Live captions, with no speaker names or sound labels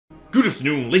Good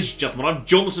afternoon, ladies and gentlemen, I'm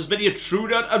John, this is Video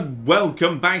Truder, and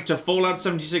welcome back to Fallout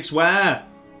 76, where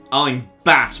I'm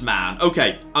Batman.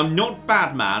 Okay, I'm not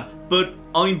Batman, but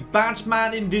I'm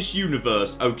Batman in this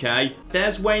universe, okay?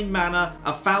 There's Wayne Manor,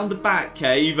 I found the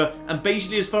Batcave, and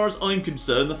basically as far as I'm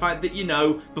concerned, the fact that, you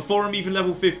know, before I'm even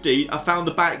level 15, I found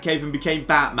the Batcave and became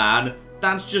Batman,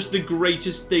 that's just the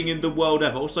greatest thing in the world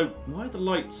ever. Also, why are the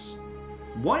lights...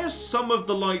 Why are some of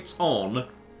the lights on,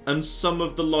 and some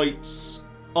of the lights...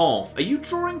 off? Are you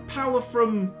drawing power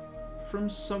from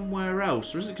somewhere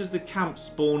else? Or is it because the camp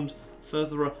spawned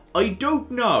further up? I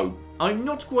don't know. I'm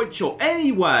not quite sure.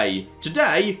 Anyway,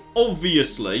 today,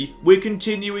 obviously, we're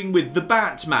continuing with the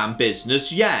Batman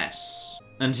business, yes.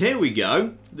 And here we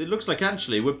go. It looks like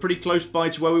actually we're pretty close by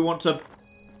to where we want to...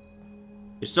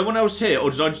 Is someone else here,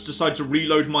 or did I just decide to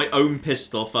reload my own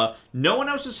pistol for... No one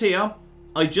else is here.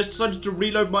 I just decided to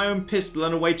reload my own pistol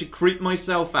in a way to creep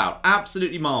myself out.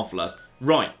 Absolutely marvellous.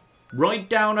 Right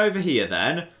down over here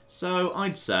then. So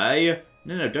I'd say,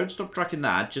 no, don't stop tracking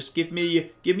that. Just give me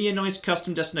a nice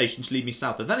custom destination to lead me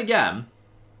south. And then again,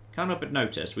 can't help but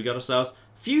notice we got ourselves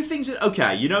a few things.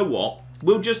 Okay, you know what?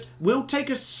 We'll take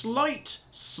a slight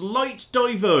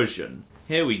diversion.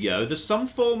 Here we go. There's some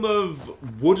form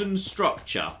of wooden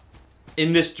structure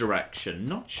in this direction.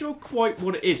 Not sure quite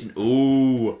what it is.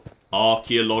 Ooh,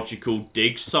 archaeological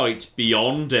dig site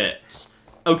beyond it.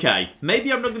 Okay,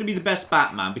 maybe I'm not going to be the best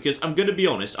Batman, because I'm going to be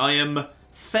honest, I am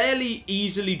fairly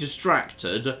easily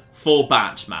distracted for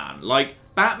Batman. Like,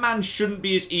 Batman shouldn't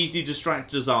be as easily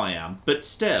distracted as I am, but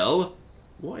still,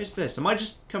 what is this? Am I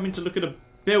just coming to look at a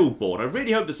billboard? I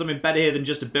really hope there's something better here than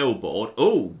just a billboard.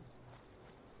 Oh,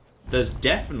 there's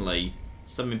definitely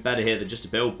something better here than just a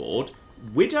billboard.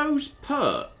 Widow's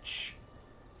Perch.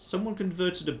 Someone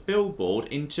converted a billboard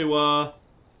into a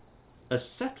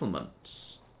settlement.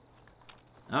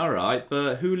 Alright,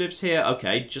 but who lives here?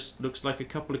 Okay, just looks like a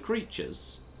couple of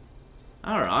creatures.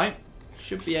 Alright,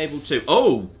 should be able to...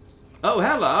 Oh,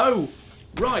 hello!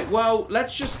 Right, well,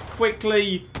 let's just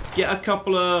quickly get a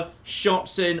couple of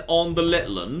shots in on the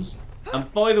little ones.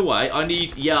 And by the way, I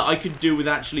need... Yeah, I could do with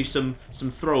actually some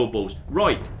throwables.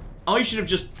 Right, I should have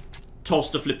just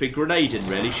tossed a flipping grenade in,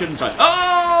 really, shouldn't I?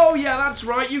 Oh, yeah, that's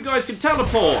right, you guys can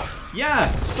teleport! Yeah,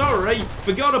 sorry,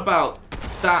 forgot about...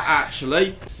 that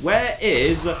actually. Where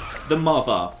is the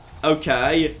mother?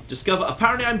 Okay, discover.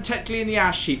 Apparently I'm technically in the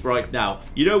Ash Heap right now.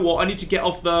 You know what? I need to get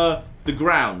off the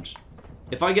ground.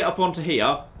 If I get up onto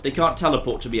here, they can't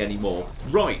teleport to me anymore.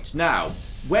 Right, now,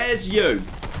 where's you?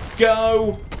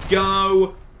 Go,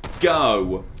 go,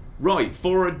 go. Right,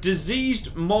 for a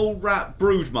diseased mole rat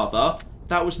brood mother,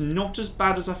 that was not as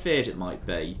bad as I feared it might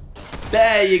be.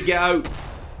 There you go.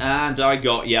 And I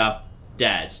got ya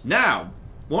dead. Now,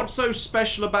 what's so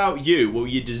special about you? Well,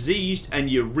 you're diseased and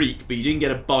you reek, but you didn't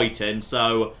get a bite in,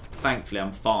 so thankfully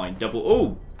I'm fine. Double...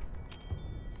 Oh!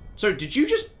 So, did you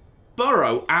just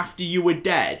burrow after you were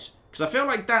dead? Because I feel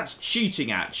like that's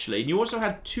cheating, actually. And you also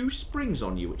had 2 springs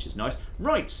on you, which is nice.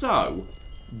 Right, so,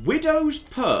 Widow's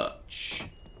Perch.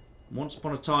 Once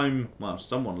upon a time, well,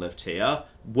 someone lived here.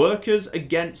 Workers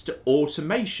Against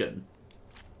Automation.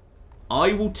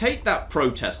 I will take that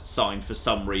protest sign for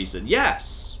some reason.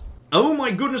 Yes! Oh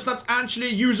my goodness, that's actually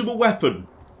a usable weapon.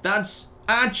 That's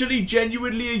actually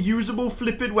genuinely a usable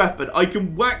flippin' weapon. I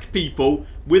can whack people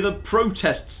with a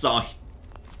protest sign.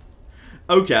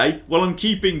 Okay, well I'm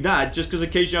keeping that just because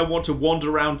occasionally I want to wander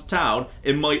around town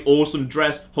in my awesome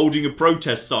dress holding a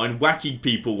protest sign, whacking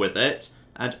people with it.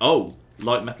 And oh,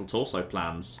 light metal torso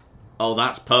plans. Oh,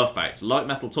 that's perfect. Light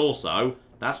metal torso,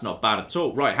 that's not bad at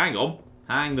all. Right, hang on.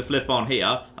 Hang the flip on here.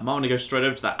 I might want to go straight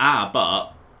over to that.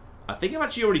 But... I think I've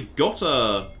actually already got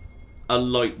a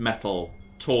light metal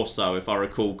torso, if I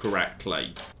recall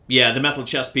correctly. Yeah, the metal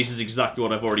chest piece is exactly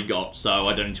what I've already got, so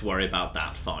I don't need to worry about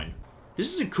that. Fine.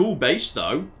 This is a cool base,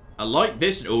 though. I like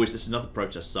this. Oh, is this another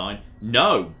protest sign?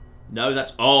 No. No,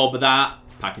 that's... Oh, but that...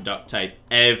 Pack of duct tape.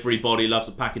 Everybody loves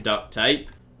a pack of duct tape.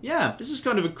 Yeah, this is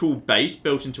kind of a cool base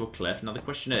built into a cliff. Now the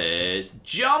question is...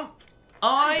 Jump!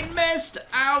 I missed!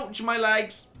 Ouch, my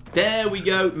legs. There we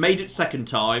go. Made it second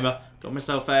time. Got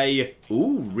myself a,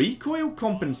 ooh, recoil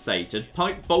compensated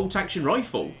pipe bolt action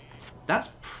rifle. That's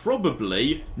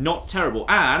probably not terrible.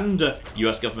 And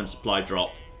US government supply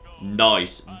drop.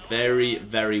 Nice. Very,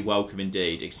 very welcome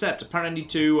indeed. Except apparently I need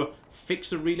to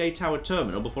fix a relay tower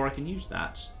terminal before I can use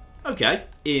that. Okay.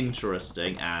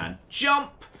 Interesting. And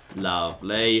jump.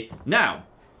 Lovely. Now,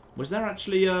 was there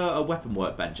actually a weapon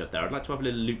workbench up there? I'd like to have a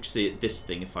little look-see at this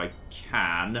thing if I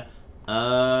can.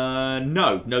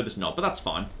 No, there's not, but that's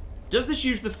fine. Does this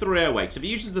use the 308? Because if it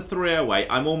uses the 308,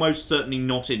 I'm almost certainly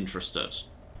not interested.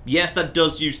 Yes, that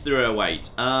does use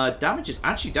 308. Damage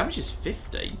is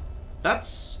 50.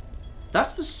 That's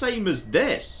the same as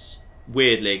this,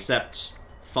 weirdly, except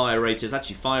fire rate's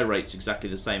exactly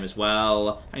the same as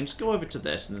well. I can just go over to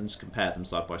this and then just compare them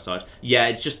side by side. Yeah,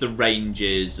 it's just the range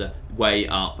is way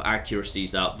up,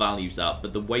 accuracy's up, value's up,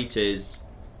 but the weight is...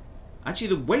 Actually,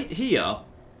 the weight here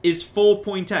is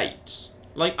 4.8.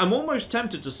 Like, I'm almost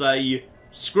tempted to say,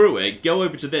 screw it, go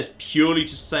over to this purely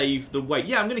to save the weight.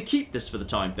 Yeah, I'm going to keep this for the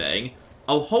time being.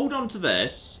 I'll hold on to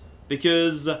this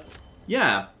because,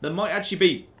 yeah, there might actually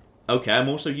be... Okay, I'm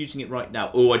also using it right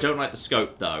now. Oh, I don't like the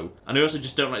scope, though. And I also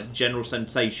just don't like the general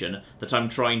sensation that I'm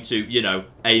trying to, you know,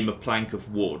 aim a plank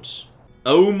of wood.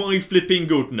 Oh my flipping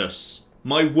goodness.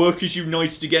 My workers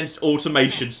united against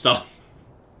automation sign.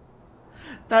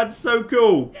 That's so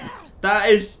cool.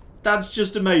 That's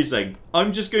just amazing.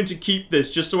 I'm just going to keep this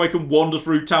just so I can wander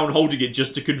through town holding it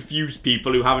just to confuse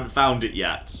people who haven't found it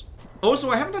yet.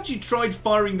 Also, I haven't actually tried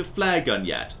firing the flare gun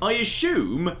yet. I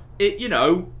assume it, you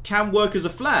know, can work as a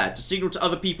flare to signal to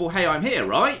other people, hey, I'm here,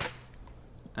 right?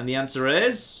 And the answer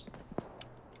is...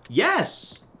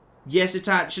 yes. Yes, it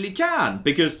actually can.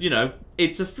 Because, you know,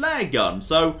 it's a flare gun.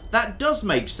 So that does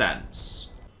make sense.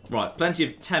 Right, plenty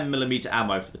of 10mm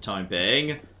ammo for the time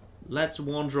being. Let's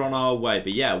wander on our way.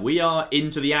 But yeah, we are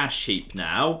into the Ash Heap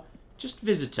now. Just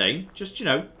visiting. Just, you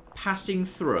know, passing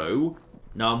through.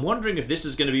 Now, I'm wondering if this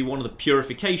is going to be one of the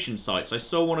purification sites. I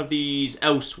saw one of these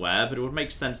elsewhere, but it would make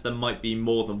sense there might be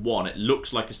more than one. It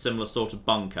looks like a similar sort of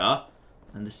bunker.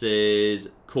 And this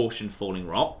is caution falling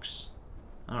rocks.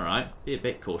 Alright, be a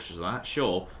bit cautious of that,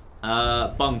 sure.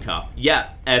 Bunker. Yeah,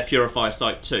 air purifier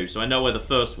site 2. So I know where the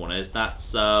first one is.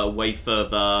 That's way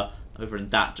further over in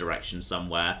that direction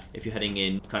somewhere. If you're heading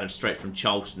in kind of straight from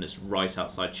Charleston, it's right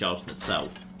outside Charleston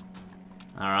itself.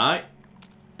 Alright.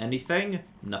 Anything?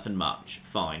 Nothing much.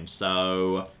 Fine.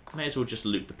 So, may as well just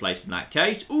loot the place in that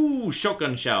case. Ooh,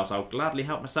 shotgun shells. I'll gladly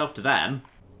help myself to them.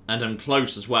 And I'm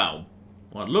close as well.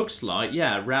 Well, it looks like,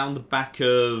 yeah, around the back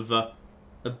of a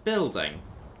building.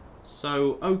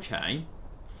 So, okay.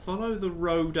 Follow the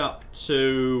road up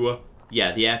to,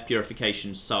 yeah, the air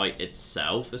purification site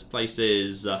itself. This place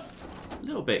is a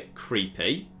little bit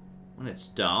creepy when it's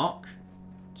dark,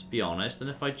 to be honest.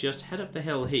 And if I just head up the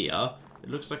hill here... it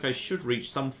looks like I should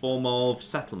reach some form of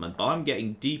settlement, but I'm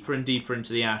getting deeper and deeper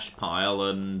into the ash pile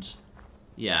and,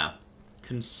 yeah,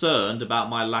 concerned about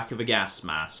my lack of a gas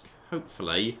mask.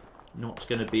 Hopefully, not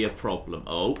going to be a problem.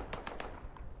 Oh.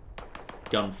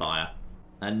 Gunfire.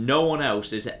 And no one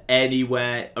else is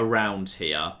anywhere around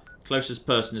here. Closest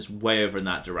person is way over in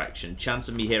that direction. Chance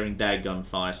of me hearing their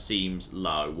gunfire seems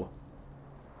low.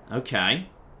 Okay.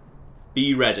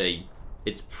 Be ready.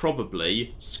 It's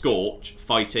probably Scorch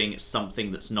fighting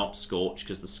something that's not Scorch,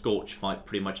 because the Scorch fight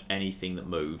pretty much anything that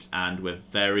moves, and we're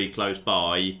very close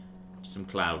by some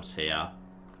clouds here.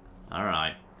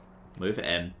 Alright. Move it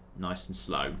in. Nice and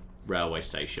slow. Railway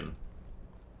station.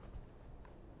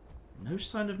 No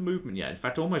sign of movement yet. In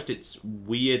fact, almost it's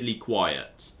weirdly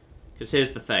quiet. Because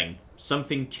here's the thing.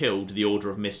 Something killed the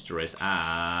Order of Mysteries,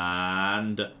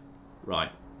 and... right.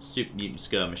 Super Mutant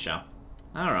Skirmisher.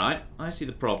 Alright, I see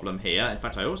the problem here. In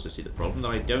fact, I also see the problem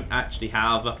that I don't actually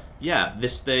have, yeah,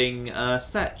 this thing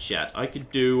set yet. I could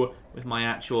do with my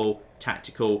actual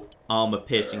tactical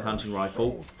armor-piercing hunting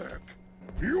rifle. So thick.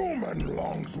 Human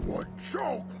lungs would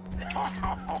choke.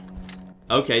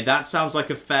 Okay, that sounds like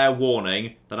a fair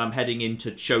warning that I'm heading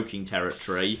into choking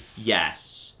territory.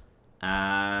 Yes.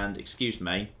 And, excuse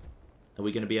me, are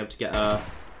we going to be able to get a...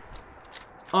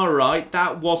 Alright,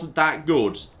 that wasn't that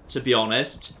good, to be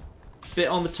honest. Bit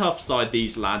on the tough side,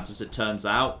 these lads, as it turns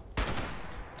out.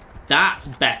 That's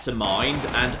better mind.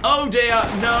 And, oh dear,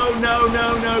 no, no,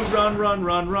 no, no. Run, run,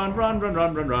 run, run, run, run,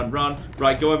 run, run, run, run.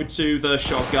 Right, go over to the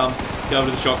shotgun. Go over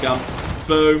to the shotgun.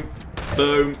 Boom,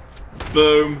 boom,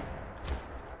 boom.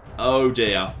 Oh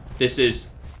dear. This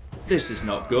is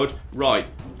not good. Right,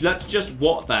 let's just...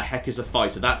 what the heck is a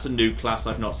fighter? That's a new class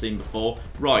I've not seen before.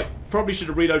 Right, probably should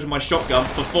have reloaded my shotgun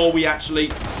before we actually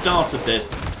started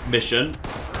this mission.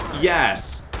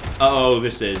 Yes. Oh,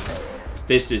 this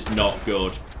is not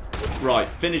good. Right,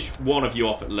 finish one of you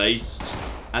off at least.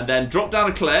 And then drop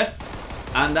down a cliff.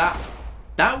 And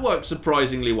that worked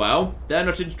surprisingly well. They're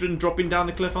not interested in dropping down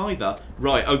the cliff either.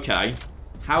 Right, okay.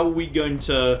 How are we going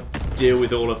to deal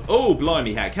with all of... oh,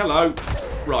 blimey heck. Hello.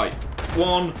 Right.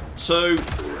 1, 2.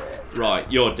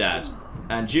 Right, you're dead.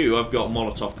 And you have got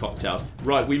Molotov cocktails.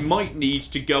 Right, we might need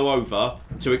to go over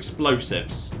to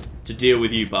explosives to deal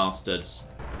with you bastards.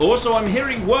 Also, I'm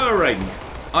hearing whirring.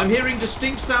 I'm hearing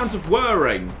distinct sounds of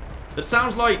whirring. That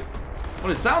sounds like...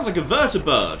 well, it sounds like a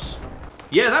vertibird.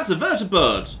 Yeah, that's a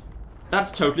vertibird. That's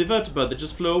totally vertibird that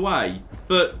just flew away.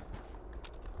 But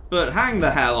hang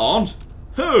the hell on.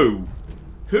 Who?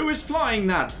 Who is flying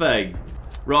that thing?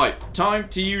 Right, time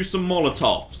to use some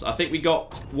Molotovs. I think we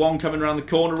got one coming around the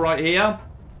corner right here.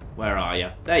 Where are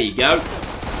you? There you go.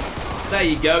 There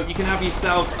you go. You can have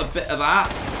yourself a bit of that.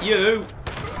 You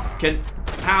can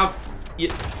have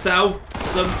yourself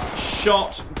some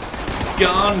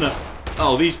shotgun.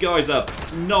 Oh, these guys are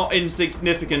not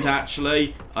insignificant,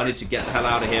 actually. I need to get the hell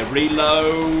out of here.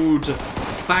 Reload.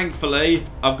 Thankfully,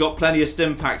 I've got plenty of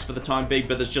stim packs for the time being,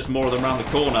 but there's just more of them around the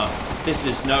corner. This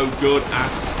is no good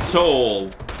at all.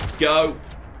 Go.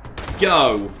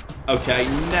 Go. Okay,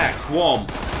 next. 1,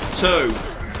 2,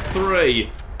 3.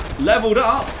 Leveled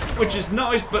up, which is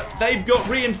nice, but they've got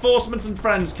reinforcements and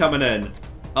friends coming in.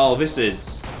 Oh, this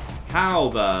is... How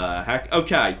the heck?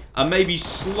 Okay, I'm maybe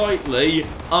slightly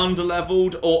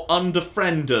underleveled or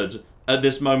underfriended at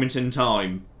this moment in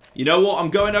time. You know what? I'm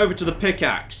going over to the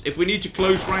pickaxe. If we need to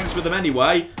close ranks with them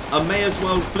anyway, I may as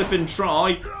well flip and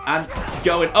try and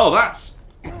go in. Oh, that's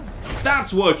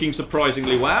working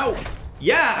surprisingly well.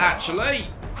 Yeah, actually.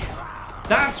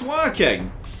 That's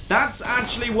working. That's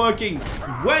actually working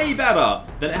way better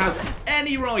than it has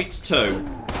any right to.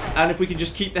 And if we can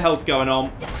just keep the health going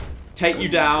on, take you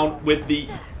down with the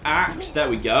axe. There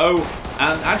we go.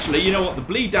 And actually, you know what? The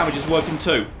bleed damage is working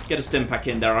too. Get a stim pack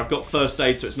in there. I've got first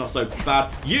aid, so it's not so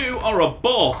bad. You are a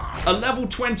boss. A level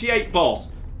 28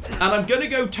 boss. And I'm going to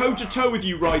go toe-to-toe with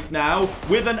you right now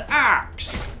with an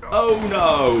axe. Oh,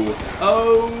 no.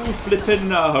 Oh, flippin'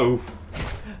 no.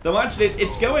 Though actually,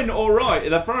 it's going all right.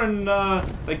 They're throwing,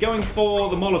 they're going for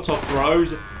the Molotov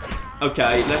throws.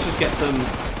 Okay, let's just get some...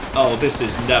 Oh, this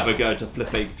is never going to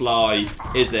flipping fly,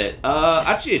 is it?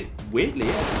 Actually, it weirdly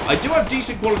is. I do have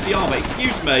decent quality armor.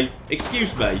 Excuse me.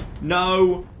 Excuse me.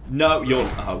 No. No, you're...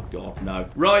 Oh, God, no.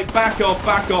 Right, back off,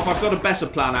 back off. I've got a better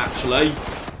plan, actually.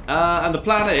 And the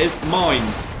plan is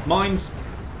mines. Mines.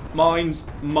 Mines.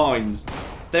 Mines.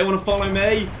 They want to follow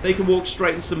me? They can walk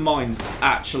straight into some mines,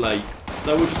 actually.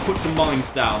 So we'll just put some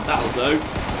mines down. That'll do.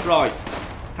 Right.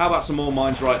 How about some more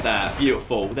mines right there?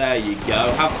 Beautiful. There you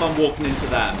go. Have fun walking into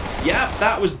them. Yep,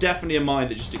 that was definitely a mine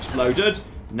that just exploded.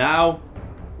 Now,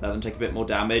 let them take a bit more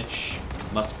damage.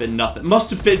 Must have been nothing. Must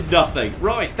have been nothing.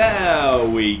 Right, there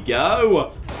we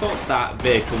go. Thought that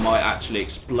vehicle might actually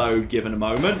explode given a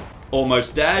moment.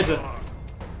 Almost dead.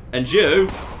 And you,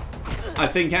 I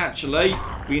think actually,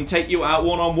 we can take you out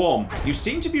one-on-one. You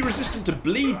seem to be resistant to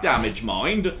bleed damage,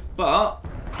 mind. But,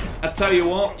 I tell you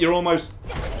what, you're almost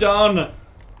done.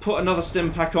 Put another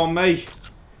stim pack on me.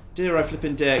 Dear oh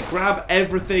flipping dear. Grab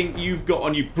everything you've got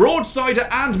on you. Broadsider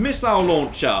and missile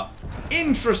launcher.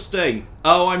 Interesting.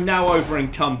 Oh, I'm now over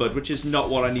encumbered, which is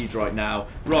not what I need right now.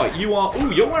 Right, you are...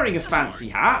 Ooh, you're wearing a fancy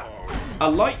hat. I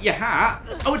like your hat.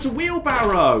 Oh, it's a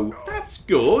wheelbarrow. That's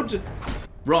good.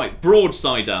 Right,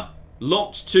 broadsider.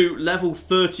 Locked to level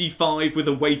 35 with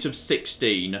a weight of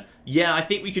 16. Yeah, I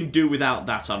think we can do without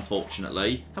that,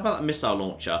 unfortunately. How about that missile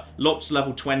launcher? Locked to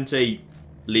level 20.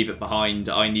 Leave it behind.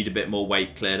 I need a bit more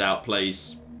weight cleared out,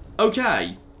 please.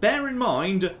 Okay, bear in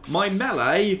mind, my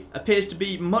melee appears to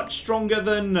be much stronger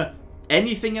than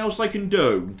anything else I can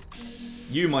do.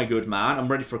 You, my good man, I'm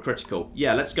ready for a critical.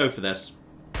 Yeah, let's go for this.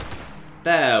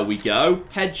 There we go.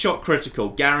 Headshot critical.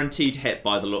 Guaranteed hit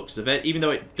by the looks of it. Even though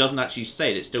it doesn't actually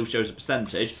say it, it still shows a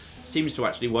percentage. Seems to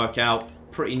actually work out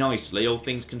pretty nicely, all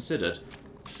things considered.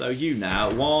 So you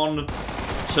now. 1,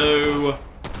 2,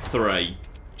 3.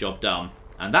 Job done.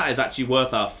 And that is actually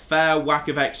worth a fair whack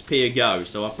of XP a go.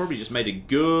 So I've probably just made a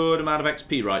good amount of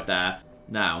XP right there.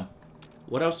 Now,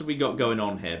 what else have we got going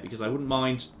on here? Because I wouldn't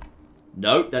mind...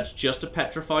 Nope, that's just a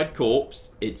petrified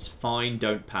corpse. It's fine,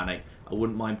 don't panic. I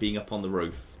wouldn't mind being up on the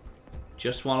roof.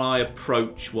 Just while I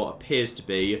approach what appears to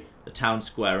be the town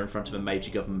square in front of a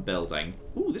major government building.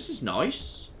 Ooh, this is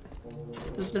nice.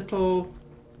 There's a little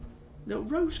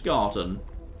rose garden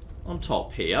on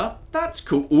top here. That's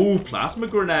cool. Ooh, plasma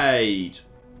grenade.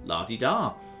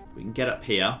 La-di-da. We can get up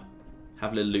here.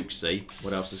 Have a little look-see.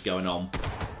 What else is going on?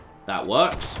 That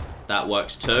works. That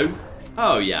works too.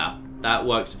 Oh, yeah. That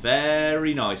works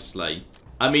very nicely.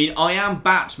 I mean, I am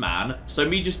Batman, so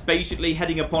me just basically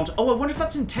heading up onto... Oh, I wonder if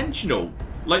that's intentional.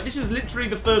 Like, this is literally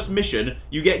the first mission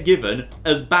you get given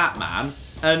as Batman,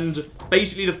 and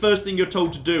basically the first thing you're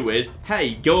told to do is,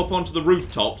 hey, go up onto the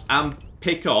rooftops and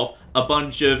pick off a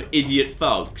bunch of idiot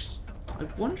thugs. I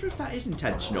wonder if that is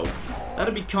intentional.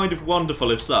 That'd be kind of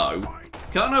wonderful if so.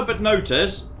 Can't help but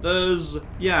notice there's,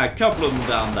 yeah, a couple of them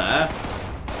down there.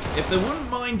 If they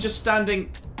wouldn't mind just standing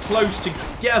close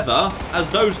together, as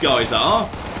those guys are,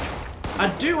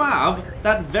 I do have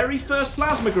that very first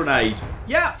plasma grenade.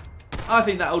 Yeah, I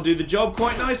think that'll do the job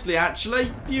quite nicely,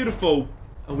 actually. Beautiful.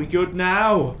 Are we good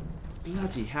now?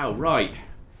 Bloody hell, right.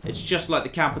 It's just like the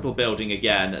Capitol building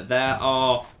again. There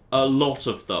are a lot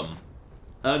of them.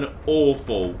 An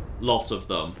awful lot of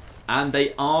them. And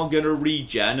they are going to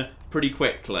regen pretty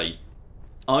quickly.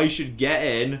 I should get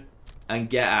in and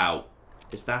get out.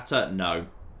 Is that a... No.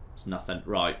 It's nothing.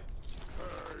 Right.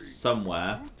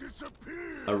 Somewhere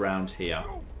around here.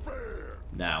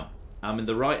 Now, I'm in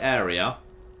the right area.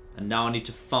 And now I need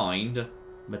to find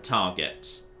my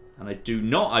target. And I do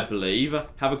not, I believe,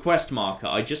 have a quest marker.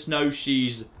 I just know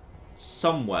she's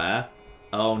somewhere.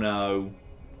 Oh, no.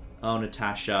 Oh,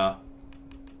 Natasha.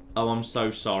 Oh, I'm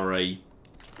so sorry.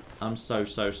 I'm so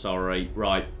sorry.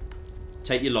 Right.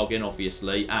 Take your login,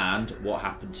 obviously. And what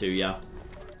happened to you?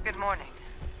 Good morning.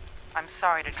 I'm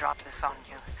sorry to drop this on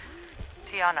you.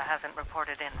 Tiana hasn't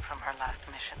reported in from her last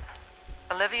mission.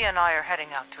 Olivia and I are heading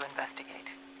out to investigate.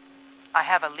 I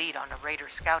have a lead on a raider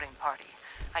scouting party.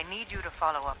 I need you to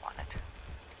follow up on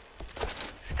it.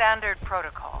 Standard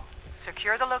protocol.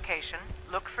 Secure the location,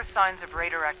 look for signs of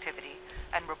raider activity,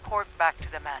 and report back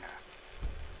to the manor.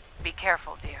 Be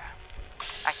careful, dear.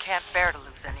 I can't bear to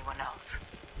lose anyone else.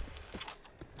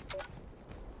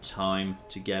 Time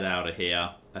to get out of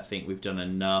here. I think we've done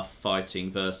enough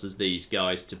fighting versus these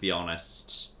guys, to be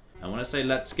honest. And when I say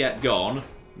let's get gone,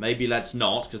 maybe let's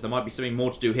not, because there might be something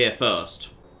more to do here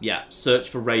first. Yeah, search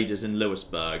for raiders in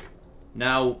Lewisburg.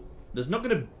 Now, there's not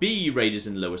going to be raiders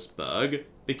in Lewisburg,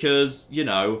 because, you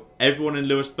know, everyone in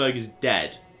Lewisburg is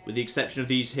dead, with the exception of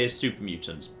these here super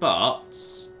mutants. But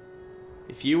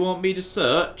if you want me to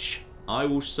search, I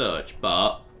will search,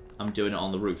 but I'm doing it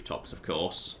on the rooftops, of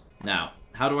course. Now,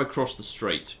 how do I cross the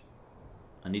street?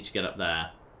 I need to get up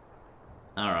there.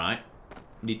 Alright.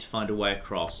 Need to find a way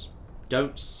across.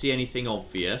 Don't see anything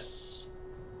obvious.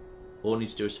 All I need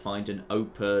to do is find an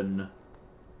open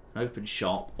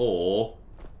shop, or...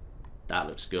 That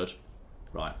looks good.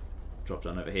 Right. Drop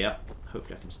down over here.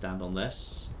 Hopefully I can stand on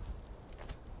this.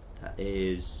 That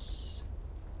is...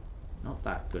 not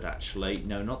that good, actually.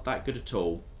 No, not that good at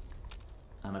all.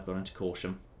 And I've gone into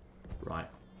caution. Right.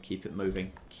 Keep it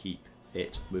moving. Keep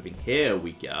it moving. Here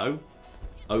we go.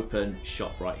 Open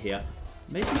shop right here.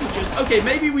 Maybe we just... Okay,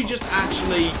 maybe we just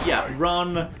actually, yeah,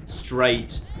 run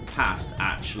straight past,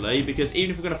 actually. Because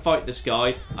even if we're going to fight this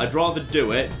guy, I'd rather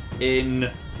do it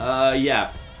in,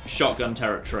 yeah, shotgun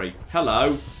territory.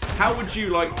 Hello. How would you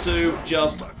like to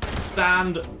just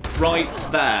stand right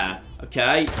there?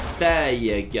 Okay, there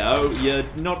you go. You're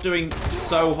not doing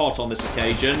so hot on this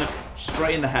occasion.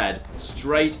 Straight in the head.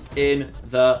 Straight in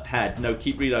the head. No,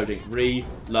 keep reloading.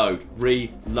 Reload.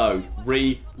 Reload.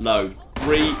 Reload.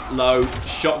 Reload.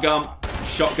 Shotgun.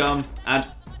 Shotgun. And...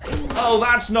 oh,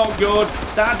 that's not good.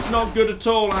 That's not good at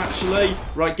all, actually.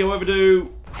 Right, go over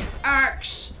to...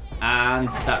 axe.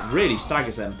 And that really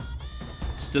staggers him.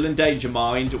 Still in danger,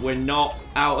 mind. We're not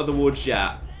out of the woods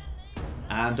yet.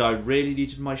 And I really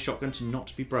needed my shotgun to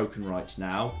not be broken right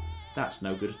now. That's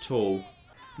no good at all.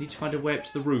 Need to find a way up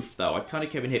to the roof, though. I kind of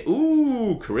came in here.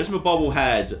 Ooh, charisma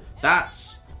bobblehead.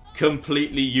 That's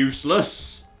completely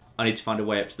useless. I need to find a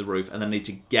way up to the roof, and then I need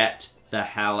to get the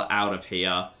hell out of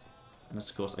here. And that's,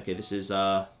 of course, okay, this is,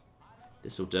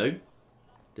 this'll do.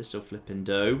 This'll flippin'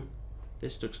 do.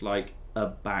 This looks like a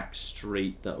back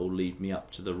street that'll lead me up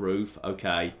to the roof.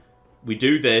 Okay. We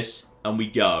do this, and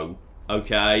we go.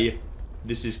 Okay.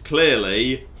 This is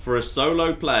clearly, for a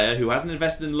solo player who hasn't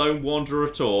invested in Lone Wanderer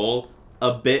at all,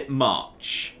 a bit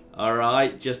much.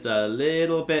 Alright, just a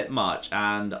little bit much.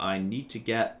 And I need to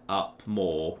get up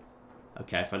more.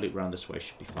 Okay, if I look around this way,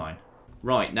 should be fine.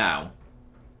 Right, now.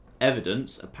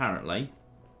 Evidence, apparently,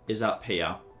 is up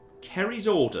here. Kerry's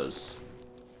orders.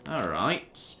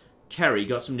 Alright. Kerry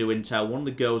got some new intel. One of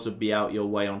the girls will be out your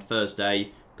way on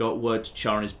Thursday. Got word to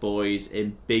Char and his boys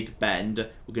in Big Bend.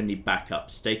 We're going to need backup.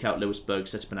 Stake out Lewisburg,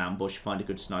 set up an ambush, find a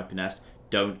good sniper nest.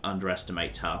 Don't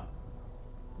underestimate her.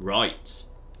 Right.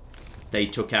 They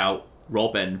took out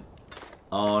Robin.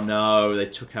 Oh no, they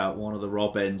took out one of the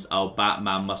Robins. Oh,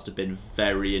 Batman must have been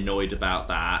very annoyed about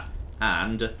that.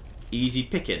 And easy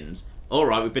pickings.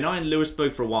 Alright, we've been eyeing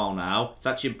Lewisburg for a while now. It's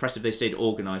actually impressive they stayed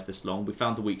organised this long. We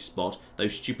found the weak spot.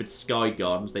 Those stupid sky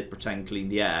gardens, they pretend clean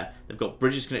the air. They've got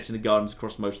bridges connecting the gardens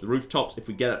across most of the rooftops. If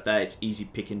we get up there, it's easy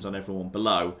pickings on everyone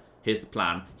below. Here's the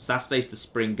plan. Saturday's the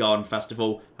Spring Garden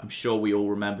Festival. I'm sure we all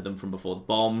remember them from before the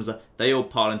bombs. They all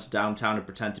pile into downtown and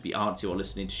pretend to be artsy while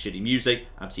listening to shitty music.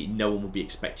 Absolutely no one will be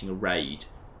expecting a raid.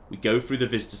 We go through the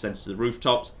visitor centre to the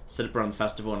rooftops, set up around the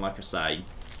festival, and like I say...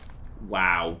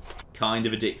 wow. Kind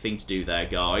of a dick thing to do there,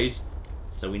 guys.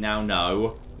 So we now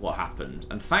know what happened.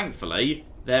 And thankfully,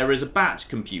 there is a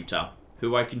Batcomputer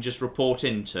who I can just report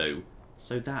into.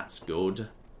 So that's good.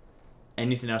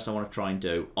 Anything else I want to try and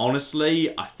do?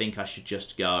 Honestly, I think I should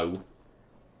just go.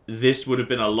 This would have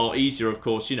been a lot easier, of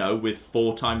course, you know, with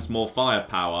 4 times more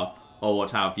firepower, or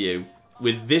what have you.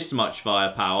 With this much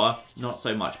firepower, not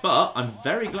so much. But I'm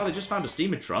very glad I just found a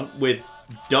steamer trunk with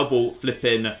double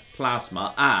flipping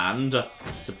plasma and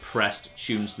suppressed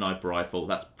tune sniper rifle.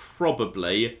 That's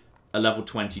probably a level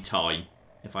 20 tie,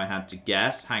 if I had to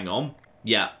guess. Hang on.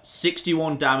 Yeah,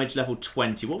 61 damage, level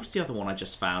 20. What was the other one I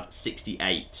just found?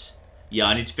 68. Yeah,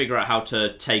 I need to figure out how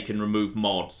to take and remove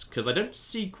mods, because I don't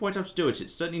see quite how to do it.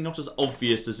 It's certainly not as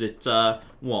obvious as it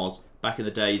was back in the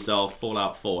days of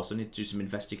Fallout 4, so I need to do some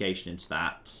investigation into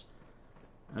that.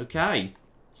 Okay,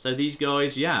 so these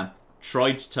guys, yeah,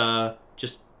 tried to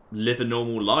just live a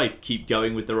normal life, keep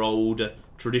going with their old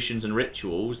traditions and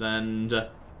rituals, and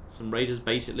some raiders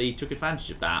basically took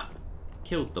advantage of that.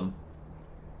 Killed them.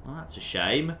 Well, that's a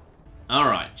shame.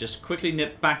 Alright, just quickly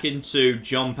nip back into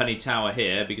John Penny Tower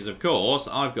here, because of course,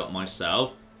 I've got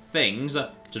myself things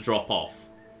to drop off.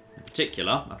 In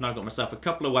particular, I've now got myself a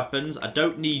couple of weapons I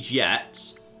don't need yet,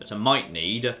 but I might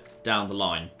need down the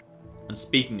line. And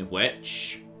speaking of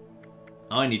which,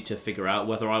 I need to figure out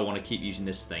whether I want to keep using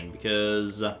this thing,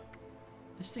 because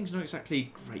this thing's not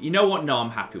exactly great. You know what? No, I'm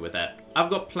happy with it.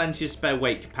 I've got plenty of spare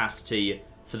weight capacity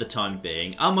for the time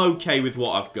being. I'm okay with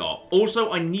what I've got.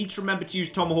 Also, I need to remember to use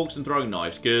tomahawks and throwing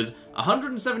knives, because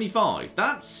 175,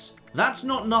 that's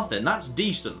not nothing. That's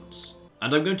decent.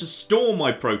 And I'm going to store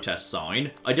my protest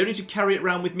sign. I don't need to carry it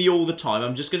around with me all the time.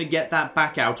 I'm just going to get that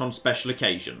back out on special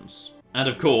occasions. And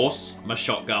of course, my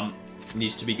shotgun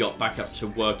needs to be got back up to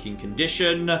working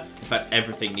condition. In fact,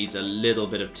 everything needs a little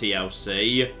bit of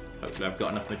TLC. Hopefully I've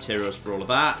got enough materials for all of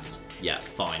that. Yeah,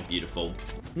 fine, beautiful.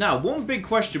 Now, one big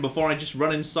question before I just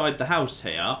run inside the house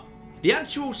here. The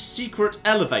actual secret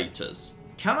elevators.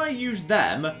 Can I use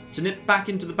them to nip back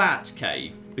into the Bat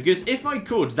Cave? Because if I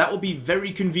could, that would be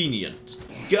very convenient.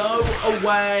 Go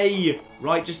away!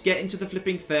 Right, just get into the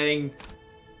flipping thing.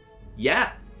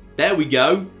 Yeah, there we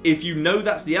go. If you know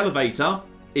that's the elevator,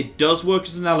 it does work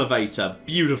as an elevator.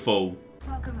 Beautiful.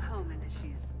 Welcome home,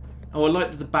 Initiate. Oh, I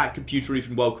like that the Batcomputer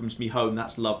even welcomes me home.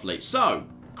 That's lovely. So,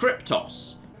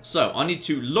 Kryptos. So, I need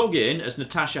to log in as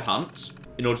Natasha Hunt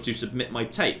in order to submit my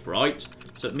tape, right?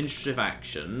 So, administrative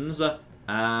actions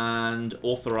and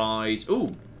authorize... Ooh,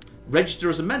 register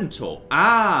as a mentor.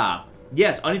 Ah,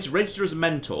 yes, I need to register as a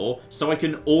mentor so I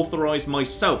can authorize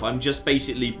myself. I'm just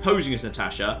basically posing as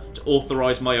Natasha to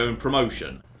authorize my own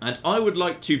promotion. And I would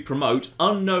like to promote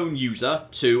unknown user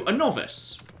to a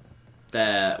novice.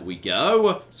 There we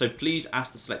go. So please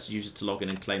ask the selected user to log in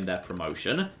and claim their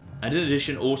promotion. And in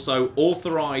addition, also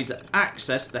authorize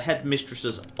access the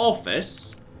headmistress's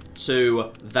office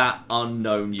to that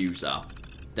unknown user.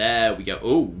 There we go.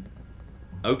 Ooh.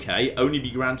 Okay, only be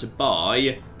granted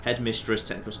by headmistress,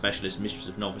 technical specialist, mistress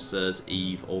of novices,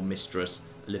 Eve, or mistress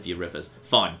Olivia Rivers.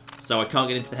 Fine. So I can't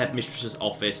get into the headmistress's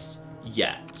office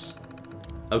yet.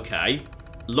 Okay.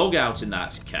 Log out in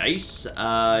that case.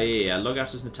 Yeah, log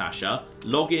out as Natasha.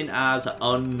 Log in as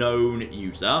unknown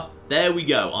user. There we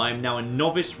go. I am now a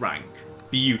novice rank.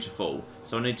 Beautiful.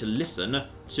 So I need to listen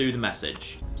to the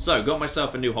message. So, got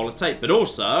myself a new holotape, but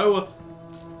also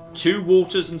 2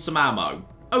 waters and some ammo.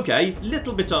 Okay,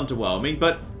 little bit underwhelming,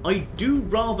 but I do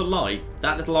rather like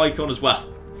that little icon as well.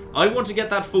 I want to get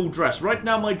that full dress. Right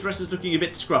now, my dress is looking a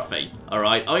bit scruffy.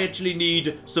 Alright, I actually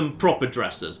need some proper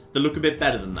dresses that look a bit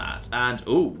better than that. And,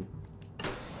 ooh.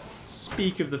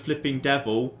 Speak of the flipping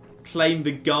devil. Claim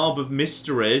the garb of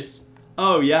mysteries.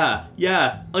 Oh, yeah,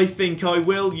 I think I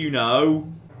will, you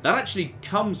know. That actually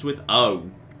comes with... Oh.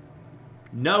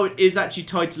 No, it is actually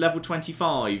tied to level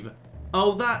 25.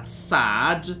 Oh, that's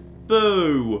sad.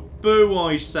 Boo. Boo,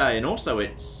 I say. And also,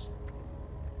 it's...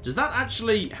 Does that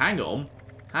actually... Hang on.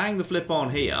 Hang the flip on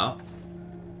here.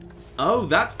 Oh,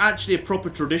 that's actually a proper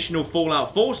traditional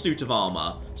Fallout 4 suit of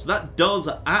armor. So that does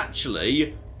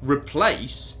actually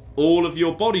replace all of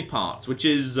your body parts, which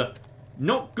is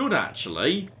not good,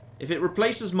 actually. If it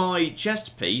replaces my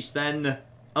chest piece, then...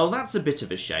 Oh, that's a bit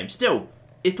of a shame. Still,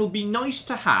 it'll be nice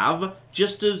to have,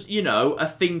 just as, you know, a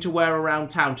thing to wear around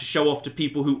town to show off to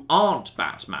people who aren't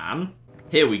Batman.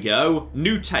 Here we go.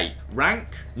 New tape. Rank,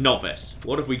 novice.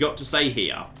 What have we got to say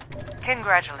here?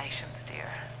 Congratulations, dear.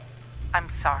 I'm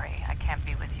sorry I can't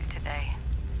be with you today.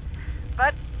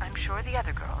 But I'm sure the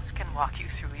other girls can walk you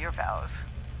through your vows.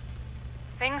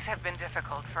 Things have been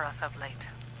difficult for us of late.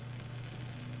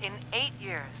 In 8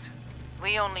 years,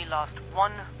 we only lost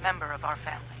 1 member of our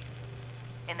family.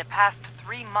 In the past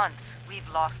 3 months, we've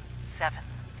lost 7.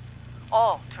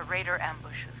 All to raider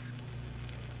ambushes.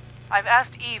 I've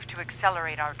asked Eve to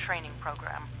accelerate our training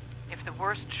program. If the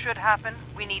worst should happen,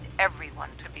 we need everyone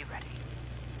to be ready.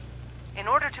 In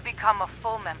order to become a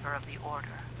full member of the Order,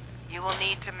 you will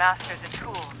need to master the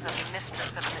tools of the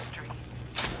Mistress of Mystery.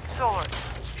 Sword,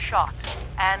 shot,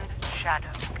 and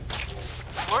shadow.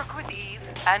 Work with Eve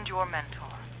and your mentor.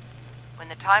 When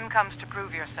the time comes to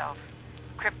prove yourself,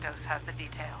 Kryptos has the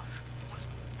details.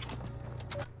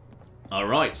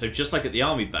 Alright, so just like at the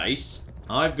army base,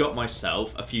 I've got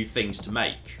myself a few things to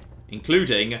make,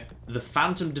 including the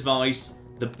Phantom Device,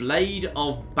 the Blade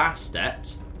of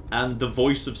Bastet, and the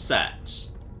Voice of Set.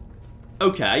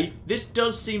 Okay, this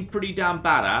does seem pretty damn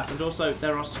badass, and also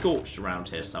there are Scorched around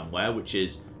here somewhere, which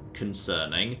is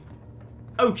concerning.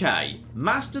 Okay,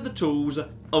 master the tools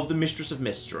of the Mistress of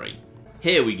Mystery.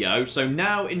 Here we go, so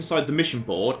now inside the mission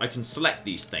board I can select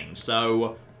these things,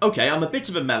 so... Okay, I'm a bit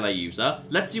of a melee user.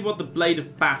 Let's see what the Blade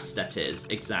of Bastet is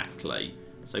exactly.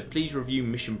 So please review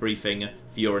mission briefing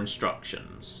for your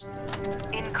instructions.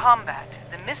 In combat,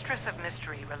 the Mistress of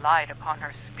Mystery relied upon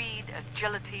her speed,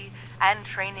 agility, and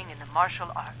training in the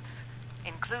martial arts,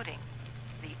 including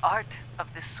the art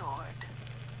of the sword.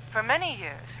 For many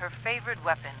years, her favorite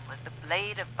weapon was the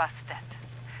Blade of Bastet,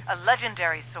 a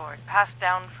legendary sword passed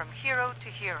down from hero to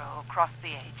hero across the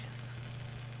ages.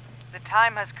 The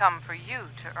time has come for you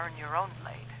to earn your own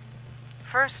blade.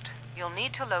 First, you'll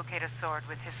need to locate a sword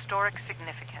with historic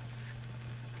significance.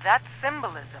 That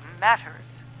symbolism matters.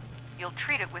 You'll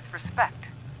treat it with respect.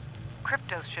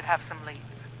 Kryptos should have some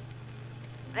leads.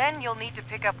 Then you'll need to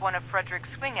pick up one of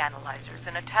Frederick's swing analyzers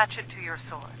and attach it to your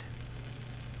sword.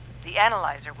 The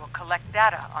analyzer will collect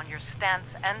data on your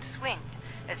stance and swing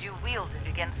as you wield it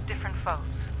against different foes.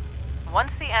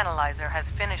 Once the analyzer has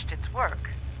finished its work,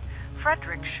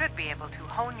 Frederick should be able to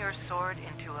hone your sword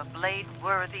into a blade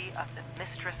worthy of the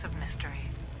Mistress of Mystery.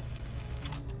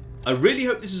 I really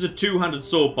hope this is a two-handed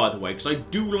sword, by the way, because I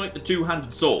do like the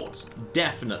two-handed swords.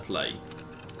 Definitely.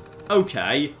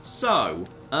 Okay, so,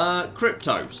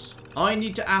 Kryptos. I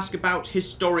need to ask about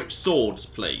historic swords,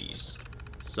 please.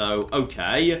 So,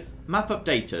 okay. Map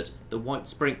updated. The White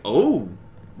Spring... Oh!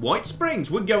 White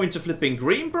Springs! We're going to flipping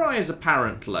Greenbriers,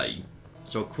 apparently.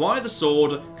 So acquire the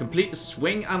sword, complete the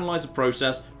swing analyzer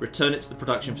process, return it to the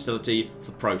production facility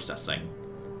for processing.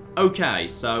 Okay,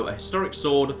 so a historic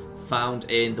sword found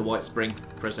in the White Spring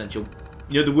Presidential...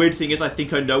 You know, the weird thing is I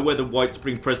think I know where the White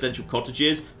Spring Presidential Cottage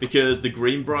is, because the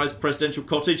Greenbriers Presidential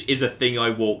Cottage is a thing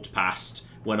I walked past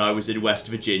when I was in West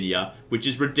Virginia, which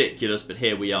is ridiculous, but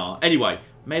here we are. Anyway,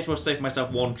 may as well save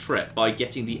myself one trip by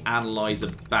getting the analyzer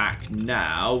back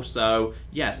now. So,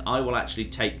 yes, I will actually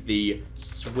take the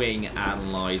swing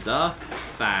analyzer.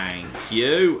 Thank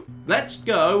you. Let's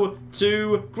go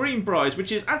to Greenbriers,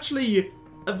 which is actually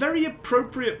a very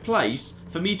appropriate place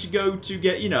for me to go to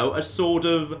get, you know, a sword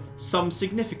of some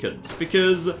significance,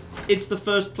 because it's the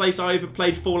first place I ever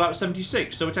played Fallout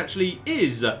 76, so it actually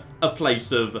is a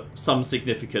place of some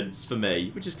significance for me,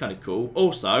 which is kind of cool.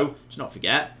 Also, to not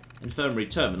forget, Infirmary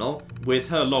Terminal, with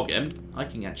her login, I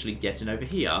can actually get in over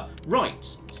here. Right,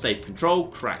 safe control,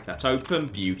 crack that open,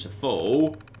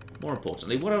 beautiful. More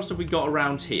importantly, what else have we got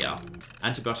around here?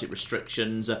 Antibiotic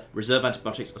restrictions, reserve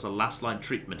antibiotics as a last line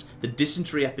treatment. The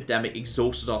dysentery epidemic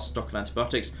exhausted our stock of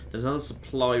antibiotics. There's another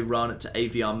supply run to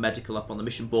AVR Medical up on the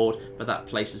mission board, but that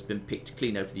place has been picked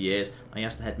clean over the years. I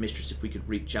asked the headmistress if we could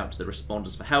reach out to the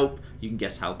responders for help. You can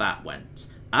guess how that went.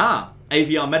 Ah,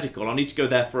 AVR Medical. I'll need to go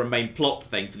there for a main plot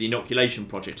thing for the inoculation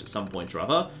project at some point or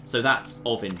other, so that's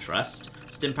of interest.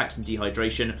 Stimpaks and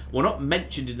dehydration were not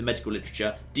mentioned in the medical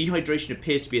literature. Dehydration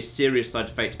appears to be a serious side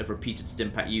effect of repeated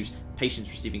Stimpak use. Patients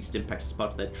receiving Stimpaks as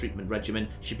part of their treatment regimen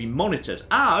should be monitored.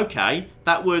 Ah, okay.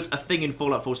 That was a thing in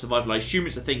Fallout 4 Survival. I assume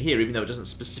it's a thing here, even though it doesn't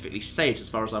specifically say it as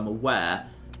far as I'm aware.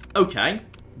 Okay.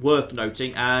 Worth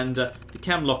noting. And the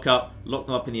chem lockup. Lock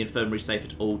them up in the infirmary safe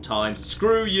at all times.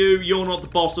 Screw you. You're not the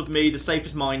boss of me. The safe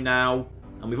is mine now.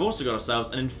 And we've also got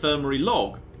ourselves an infirmary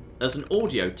log. There's an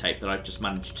audio tape that I've just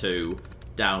managed to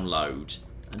download,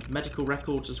 and medical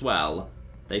records as well.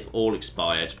 They've all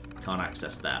expired. Can't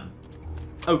access them.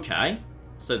 Okay,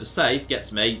 so the safe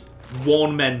gets me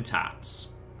 1 mentats.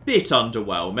 Bit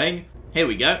underwhelming. Here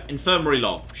we go. Infirmary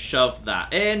log. Shove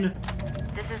that in.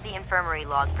 This is the infirmary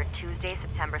log for Tuesday,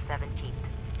 September 17th.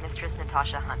 Mistress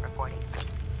Natasha Hunt reporting.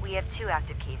 We have 2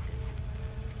 active cases.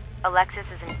 Alexis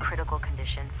is in critical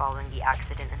condition following the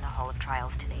accident in the Hall of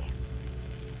Trials today.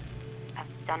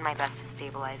 I've done my best to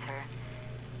stabilize her,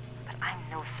 but I'm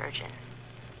no surgeon.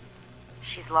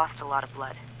 She's lost a lot of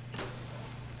blood.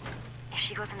 If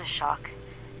she goes into shock,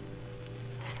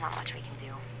 there's not much we can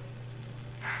do.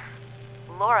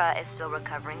 Laura is still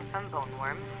recovering from bone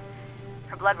worms.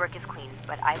 Her blood work is clean,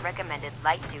 but I recommended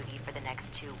light duty for the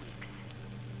next 2 weeks.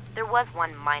 There was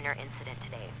one minor incident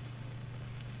today.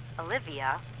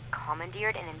 Olivia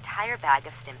commandeered an entire bag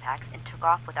of Stimpaks and took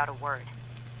off without a word.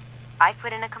 I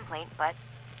put in a complaint, but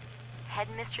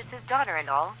headmistress's daughter and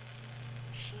all,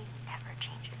 she never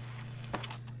changes.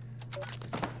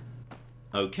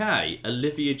 Okay,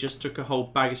 Olivia just took a whole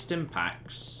bag of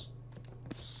Stimpaks.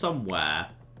 Somewhere.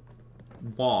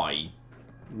 Why?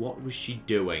 What was she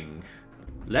doing?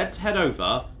 Let's head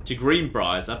over to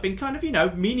Greenbriers. I've been kind of, you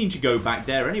know, meaning to go back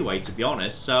there anyway, to be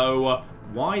honest. So,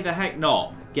 why the heck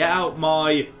not? Get out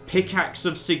my pickaxe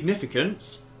of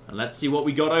significance, and let's see what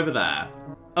we got over there.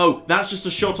 Oh, that's just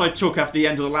a shot I took after the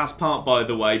end of the last part, by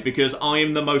the way, because I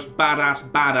am the most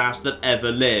badass that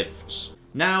ever lived.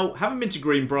 Now, having been to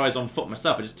Greenbriers on foot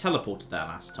myself, I just teleported there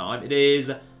last time. It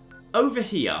is over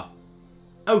here.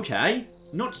 Okay,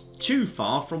 not too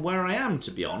far from where I am,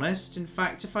 to be honest. In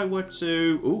fact, if I were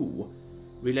to... Ooh,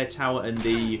 relay tower and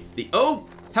the... Oh!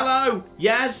 Hello!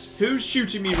 Yes? Who's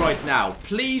shooting me right now?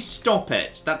 Please stop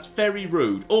it. That's very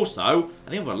rude. Also, I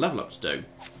think I've got a level up to do.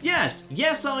 Yes!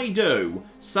 Yes, I do!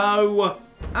 So,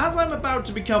 as I'm about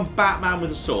to become Batman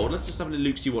with a sword, let's just have a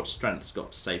look, see what strength's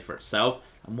got to say for itself,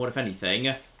 and what, if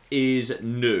anything, is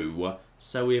new.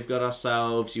 So we've got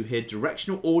ourselves, you hear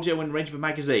directional audio in range of a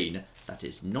magazine. That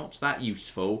is not that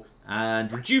useful.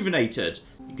 And rejuvenated.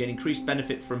 You get increased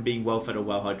benefit from being well-fed or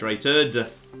well-hydrated.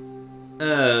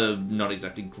 Not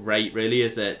exactly great, really,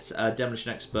 is it?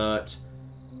 Demolition expert.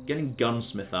 Getting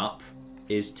gunsmith up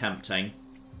is tempting.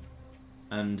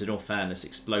 And in all fairness,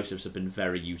 explosives have been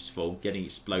very useful. Getting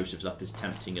explosives up is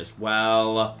tempting as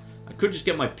well. I could just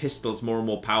get my pistols more and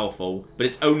more powerful, but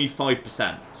it's only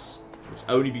 5%. It's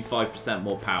only be 5%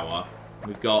 more power.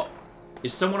 We've got...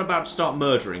 Is someone about to start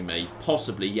murdering me?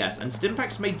 Possibly, yes. And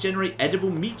Stimpaks may generate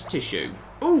edible meat tissue.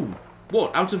 Ooh!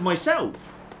 What? Out of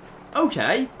myself?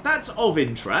 Okay, that's of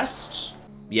interest.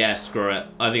 Yeah, screw it.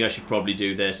 I think I should probably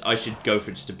do this. I should go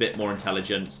for just a bit more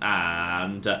intelligence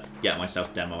and get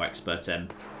myself demo expert in.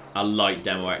 A light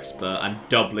demo expert, and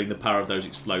doubling the power of those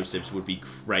explosives would be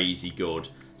crazy good.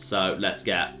 So let's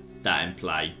get that in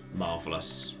play.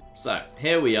 Marvellous. So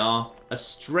here we are. A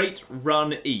straight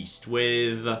run east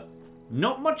with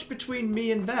not much between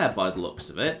me and there by the looks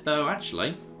of it. Though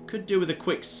actually, could do with a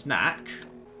quick snack.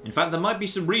 In fact, there might be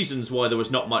some reasons why there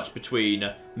was not much between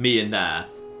me and there.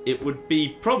 It would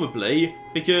be probably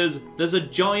because there's a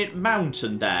giant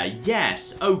mountain there.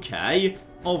 Yes, okay,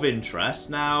 of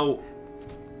interest. Now,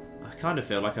 I kind of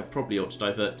feel like I probably ought to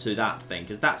divert to that thing,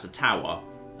 because that's a tower.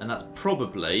 And that's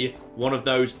probably one of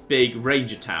those big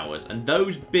ranger towers. And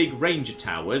those big ranger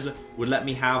towers would let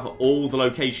me have all the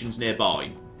locations nearby,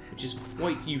 which is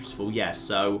quite useful, yes.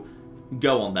 So,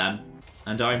 go on then.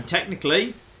 And I'm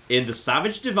technically... in the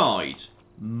Savage Divide.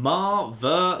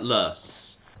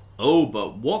 Marvellous. Oh,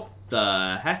 but what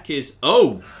the heck is...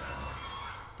 Oh!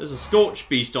 There's a Scorch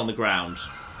Beast on the ground.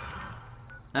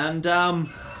 And,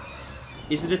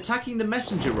 is it attacking the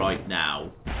messenger right now?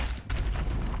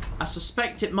 I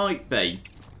suspect it might be.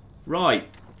 Right.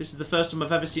 This is the first time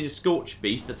I've ever seen a Scorch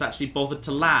Beast that's actually bothered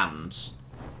to land.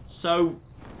 So,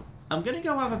 I'm going to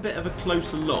go have a bit of a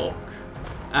closer look.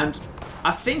 And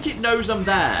I think it knows I'm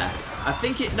there. I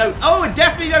think it knows... Oh, it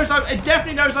definitely knows I'm... It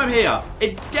definitely knows I'm here.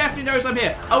 It definitely knows I'm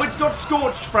here. Oh, it's got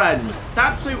Scorched Friends.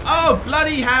 That's who... Oh,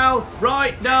 bloody hell.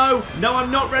 Right, no. No, I'm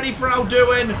not ready for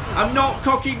Alduin. I'm not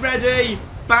cocking ready.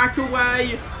 Back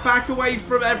away. Back away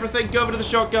from everything. Go over to the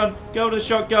shotgun. Go over to the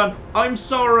shotgun. I'm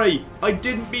sorry. I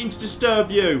didn't mean to disturb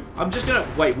you. I'm just gonna...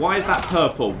 Wait, why is that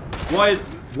purple?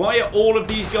 Why are all of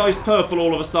these guys purple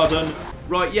all of a sudden?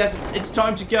 Right, yes, it's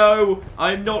time to go.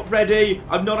 I'm not ready.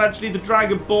 I'm not actually the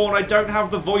Dragonborn. I don't have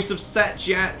the voice of Set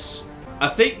yet. I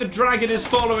think the dragon is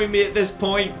following me at this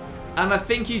point, and I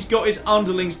think he's got his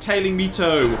underlings tailing me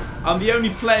too. I'm the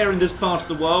only player in this part of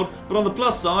the world, but on the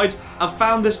plus side, I've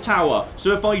found this tower.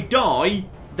 So if I die,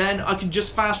 then I can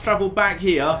just fast travel back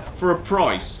here for a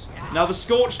price. Now the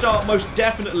Scorched are most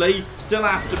definitely still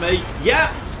after me. Yeah,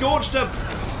 Scorched are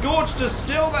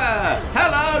still there.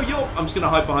 Hello, you're... I'm just gonna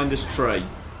hide behind this tree.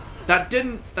 That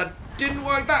didn't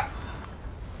work. That...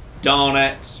 Darn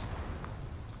it.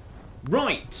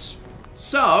 Right.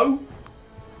 So,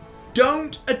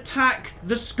 don't attack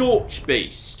the Scorch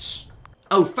Beast.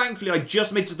 Oh, thankfully I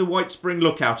just made it to the White Spring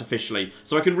Lookout officially,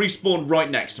 so I can respawn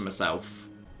right next to myself.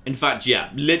 In fact, yeah,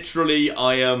 literally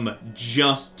I am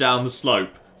just down the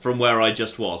slope from where I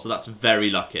just was, so that's very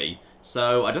lucky.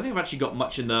 So, I don't think I've actually got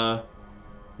much in the...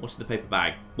 What's in the paper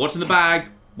bag? What's in the bag?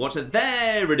 What's in...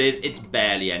 There it is. It's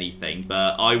barely anything,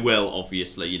 but I will,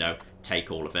 obviously, you know, take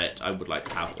all of it. I would like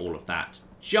to have all of that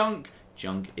junk.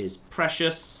 Junk is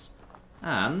precious.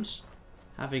 And,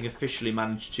 having officially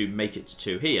managed to make it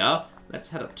to here, let's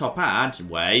head up top and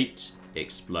wait.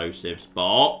 Explosives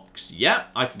box.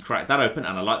 Yep, I can crack that open,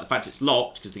 and I like the fact it's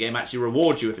locked, because the game actually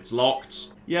rewards you if it's locked.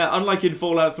 Yeah, unlike in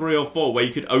Fallout 3 or 4, where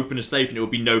you could open a safe and it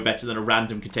would be no better than a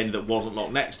random container that wasn't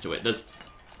locked next to it. There's...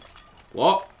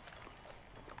 What?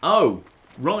 Oh,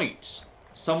 right.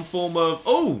 Some form of...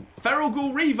 Oh, Feral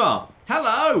Ghoul Reaver.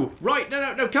 Hello. Right,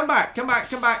 no, come back.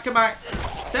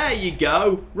 There you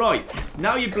go. Right,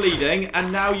 now you're bleeding,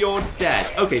 and now you're dead.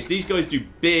 Okay, so these guys do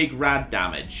big rad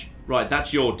damage. Right,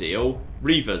 that's your deal.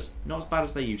 Reavers, not as bad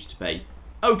as they used to be.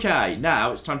 Okay,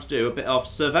 now it's time to do a bit of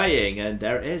surveying, and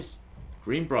there it is.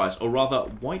 Greenbriers, or rather,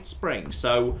 White Spring.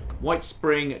 So, White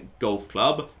Spring Golf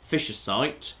Club, Fisher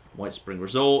Site, White Spring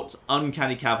Resort,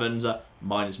 Uncanny Caverns,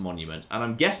 Miners Monument. And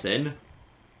I'm guessing,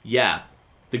 yeah,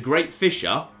 the Great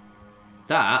Fisher,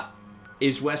 that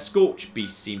is where Scorch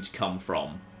Beasts seem to come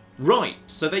from. Right,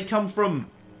 so they come from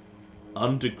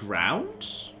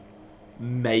underground?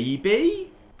 Maybe?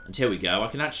 And here we go. I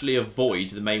can actually avoid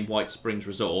the main White Springs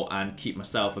Resort and keep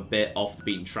myself a bit off the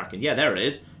beaten track. And yeah, there it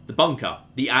is. The bunker.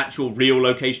 The actual real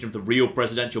location of the real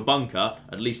presidential bunker,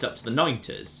 at least up to the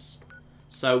 90s.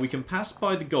 So we can pass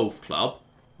by the golf club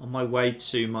on my way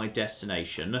to my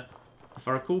destination. If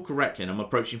I recall correctly, and I'm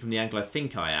approaching from the angle I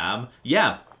think I am,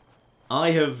 yeah,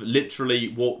 I have literally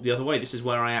walked the other way. This is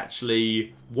where I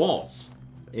actually was.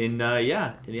 In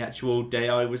the actual day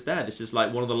I was there. This is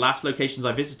like one of the last locations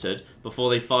I visited before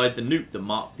they fired the nuke that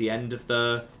marked the end of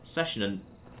the session. And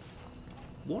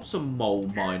what's a mole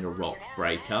miner rock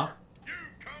breaker? You've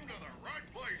come to the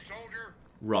right place, soldier.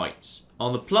 Right.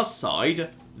 On the plus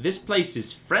side, this place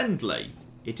is friendly.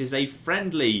 It is a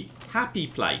friendly, happy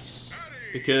place.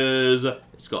 Because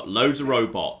it's got loads of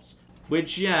robots.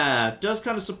 Which, yeah, does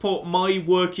kind of support my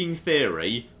working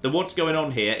theory that what's going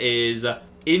on here is...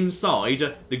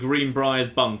 inside the Greenbriers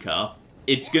bunker,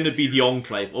 it's going to be the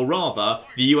Enclave. Or rather,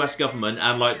 the US government,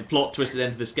 and like the plot twist at the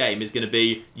end of this game is going to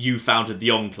be, you founded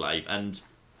the Enclave. And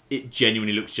it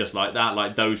genuinely looks just like that.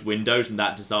 Like those windows and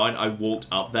that design. I walked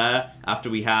up there after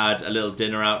we had a little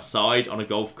dinner outside on a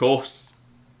golf course.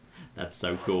 That's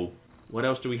so cool. What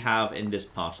else do we have in this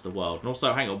part of the world? And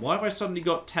also, hang on, why have I suddenly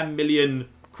got 10 million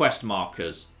quest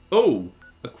markers? Oh,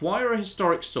 acquire a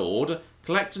historic sword.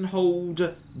 Collect and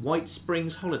hold White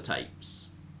Springs holotapes.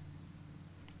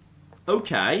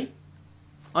 Okay.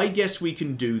 I guess we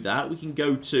can do that. We can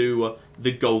go to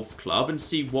the golf club and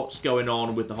see what's going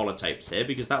on with the holotapes here,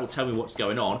 because that will tell me what's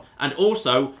going on. And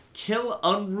also, kill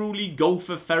unruly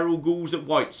golfer feral ghouls at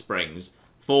White Springs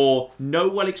for no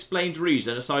well-explained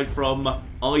reason aside from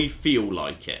I feel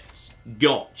like it.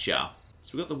 Gotcha.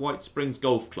 So we've got the White Springs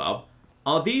Golf Club.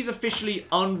 Are these officially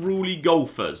unruly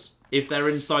golfers if they're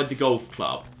inside the golf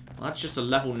club? Well, that's just a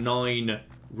level 9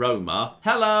 Roma.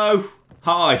 Hello!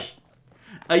 Hi!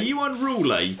 Are you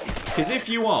unruly? Because if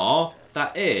you are,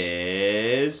 that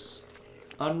is...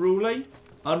 unruly?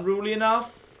 Unruly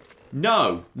enough?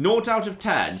 No. 0 out of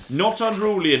 10. Not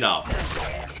unruly enough.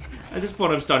 At this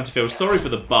point, I'm starting to feel sorry for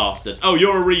the bastards. Oh,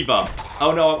 you're a Reaver.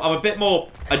 Oh, no, I'm a bit more...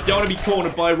 I don't want to be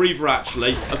cornered by a Reaver,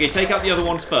 actually. Okay, take out the other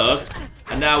ones first.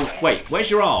 And now... Wait, where's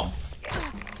your arm?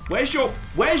 Where's your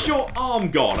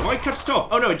arm gone? Have I cut it off?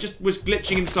 Oh, no, it just was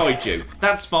glitching inside you.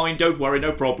 That's fine. Don't worry.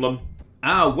 No problem.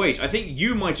 Ah, wait. I think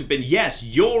you might have been... Yes,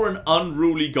 you're an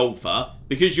unruly golfer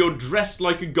because you're dressed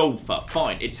like a golfer.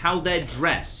 Fine. It's how they're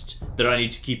dressed that I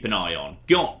need to keep an eye on.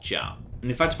 Gotcha. And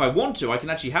in fact, if I want to, I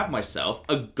can actually have myself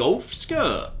a golf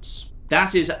skirt.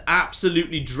 That is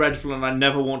absolutely dreadful and I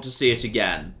never want to see it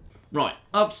again. Right,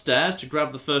 upstairs to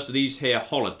grab the first of these here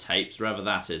holotapes, wherever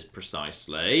that is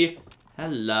precisely.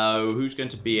 Hello, who's going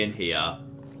to be in here?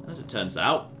 As it turns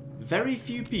out, very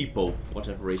few people, for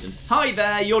whatever reason. Hi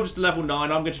there, you're just a level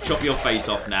 9, I'm going to chop your face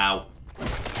off now.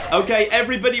 Okay,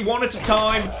 everybody, one at a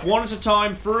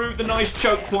time, through the nice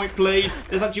choke point, please.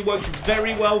 This actually works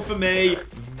very well for me,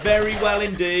 very well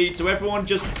indeed. So everyone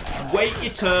just wait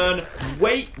your turn.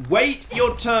 Wait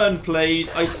your turn, please.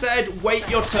 I said wait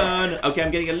your turn. Okay,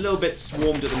 I'm getting a little bit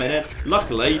swarmed at the minute.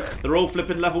 Luckily, they're all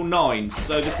flipping level 9s,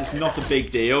 so this is not a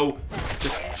big deal.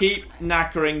 Just keep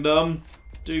knackering them.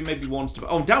 Do maybe once to...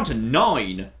 Oh, I'm down to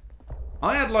 9.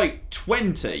 I had like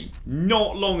 20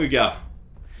 not long ago.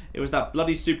 It was that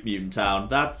bloody super mutant town.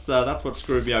 That's what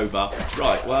screwed me over.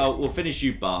 Right, well, we'll finish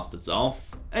you bastards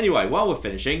off. Anyway, while we're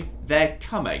finishing, they're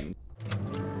coming.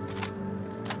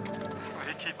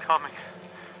 They keep coming.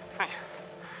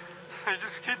 They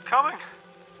just keep coming.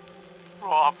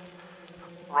 Rob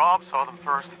saw them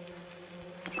first.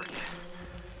 3.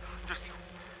 Just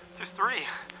 3.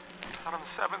 Out on the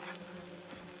 7th.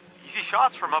 Easy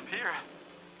shots from up here.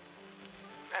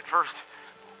 At first,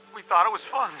 we thought it was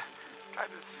fun. Tried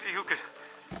to see who could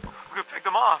pick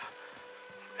them off.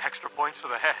 extra points for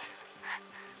the head.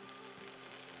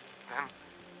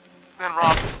 Then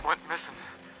Rob went missing.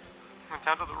 Went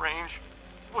down to the range.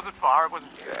 It wasn't far. It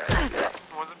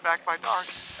wasn't back by dark.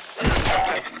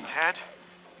 Ted,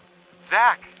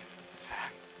 Zach,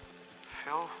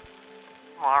 Phil,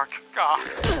 Mark, God,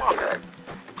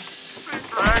 they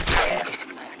dragged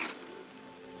him.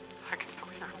 I can still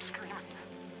hear him screaming.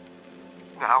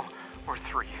 Now we're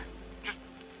 3.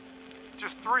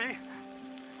 Just 3.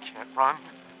 Can't run.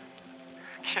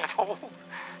 Can't hold.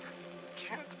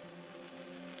 Can't.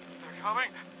 They're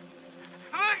coming.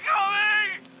 They're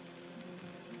coming!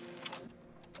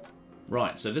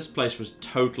 Right, so this place was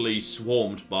totally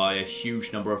swarmed by a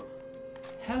huge number of...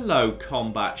 Hello,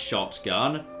 combat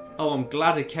shotgun. Oh, I'm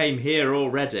glad I came here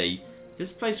already.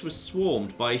 This place was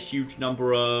swarmed by a huge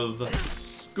number of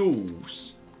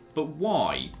ghouls. But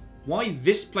why? Why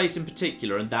this place in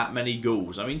particular and that many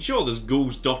ghouls? I mean, sure, there's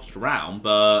ghouls dotted around,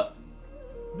 but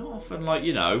not often like,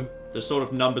 you know, the sort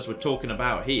of numbers we're talking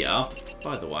about here.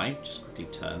 By the way, just quickly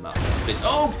turn that on, please.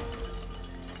 Oh!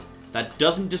 That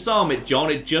doesn't disarm it, John.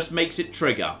 It just makes it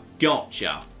trigger.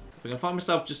 Gotcha. If I can find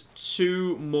myself just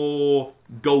 2 more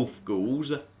golf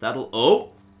ghouls, that'll... Oh!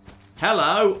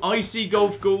 Hello! I see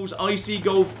golf ghouls. I see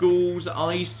golf ghouls.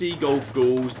 I see golf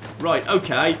ghouls. Right,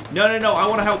 okay. No. I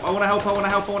want to help. I want to help.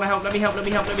 Let me help. Let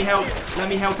me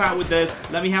help out with this.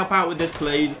 Let me help out with this,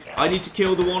 please. I need to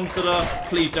kill the ones that are...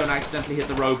 Please don't accidentally hit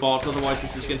the robots. Otherwise,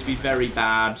 this is going to be very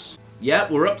bad.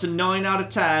 Yep, we're up to 9 out of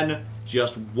 10.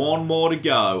 Just 1 more to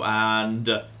go.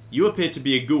 And you appear to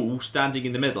be a ghoul standing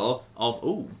in the middle of...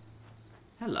 Ooh.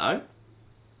 Hello.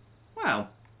 Wow.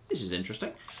 This is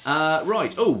interesting.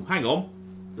 Right. Oh, hang on.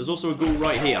 There's also a ghoul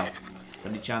right here.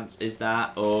 Any chance is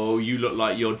that... Oh, you look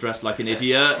like you're dressed like an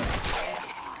idiot.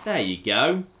 There you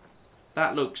go.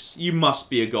 That looks... You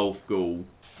must be a golf ghoul.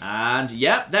 And,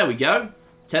 yep, there we go.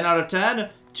 10 out of 10.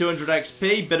 200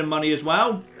 XP. Bit of money as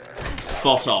well.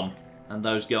 Spot on. And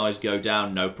those guys go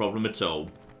down, no problem at all.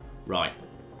 Right.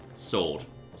 Sword.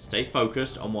 Stay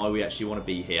focused on why we actually want to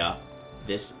be here.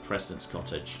 This President's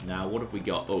Cottage. Now, what have we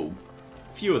got? Oh,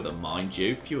 few of them, mind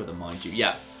you.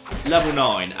 Yeah. Level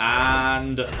 9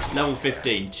 and level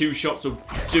 15. 2 shots will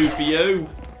do for you.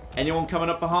 Anyone coming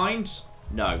up behind?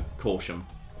 No. Caution.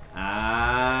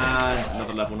 And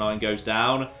another level 9 goes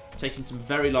down. Taking some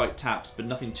very light taps, but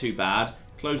nothing too bad.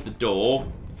 Close the door.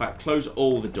 In fact, close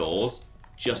all the doors.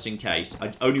 Just in case.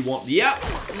 I only want...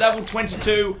 Yep! Level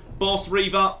 22. Boss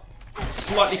Reaver.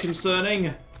 Slightly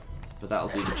concerning. But that'll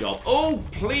do the job. Oh,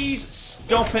 please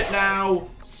stop it now.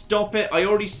 Stop it. I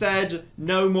already said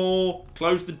no more.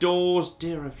 Close the doors.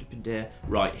 Dear, oh flipping dear.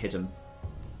 Right, hit him.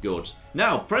 Good.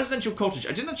 Now, Presidential Cottage.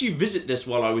 I didn't actually visit this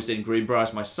while I was in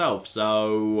Greenbriers myself,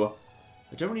 so...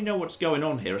 I don't really know what's going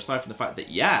on here, aside from the fact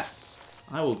that, yes,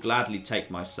 I will gladly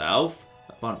take myself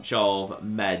a bunch of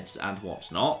meds and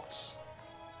whatnot.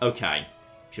 Okay.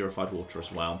 Purified water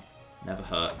as well. Never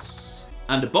hurts.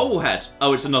 And a bobblehead.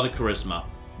 Oh, it's another charisma.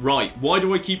 Right, why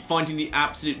do I keep finding the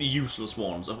absolutely useless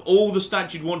ones? Of all the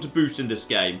stats you'd want to boost in this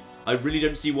game, I really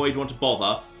don't see why you'd want to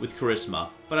bother with charisma.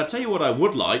 But I'll tell you what I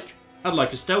would like. I'd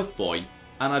like a stealth boy.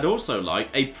 And I'd also like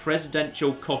a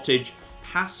Presidential Cottage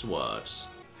password.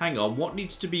 Hang on, what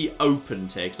needs to be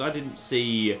opened here? Because I didn't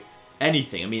see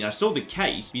anything. I mean, I saw the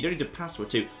case, but you don't need a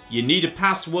password to... You need a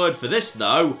password for this,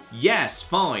 though. Yes,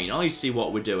 fine. I see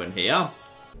what we're doing here.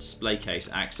 Display case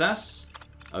access.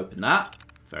 Open that.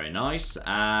 Very nice.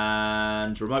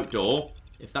 And remote door.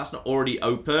 If that's not already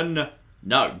open,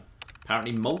 no.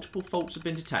 Apparently multiple faults have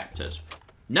been detected.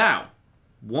 Now,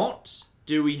 what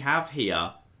do we have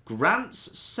here?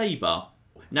 Grant's Saber.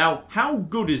 Now, how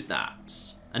good is that?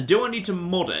 And do I need to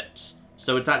mod it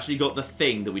so it's actually got the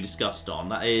thing that we discussed on?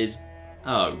 That is,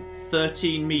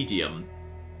 13 medium.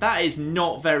 That is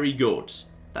not very good.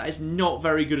 That is not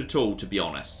very good at all, to be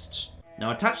honest.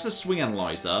 Now, attach the swing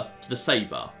analyzer to the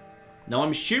Saber. Now,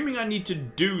 I'm assuming I need to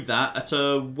do that at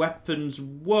a weapons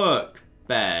workbench.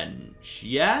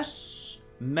 Yes?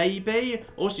 Maybe?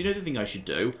 Also, you know the thing I should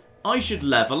do? I should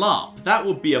level up. That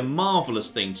would be a marvellous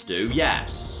thing to do,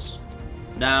 yes.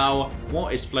 Now,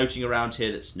 what is floating around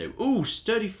here that's new? Ooh,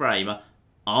 sturdy frame.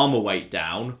 Armor weight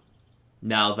down.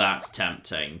 Now that's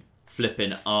tempting.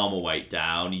 Flipping armor weight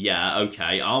down. Yeah,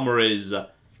 okay. Armor is...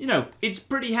 you know, it's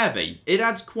pretty heavy. It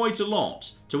adds quite a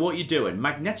lot to what you're doing.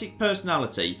 Magnetic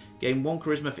personality. Gain 1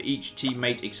 charisma for each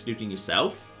teammate excluding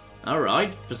yourself.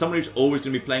 Alright. For someone who's always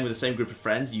going to be playing with the same group of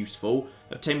friends, useful.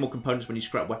 Obtain more components when you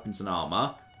scrap weapons and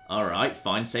armor. Alright,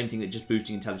 fine. Same thing that just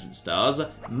boosting intelligence does.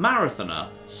 Marathoner.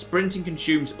 Sprinting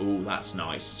consumes... Ooh, that's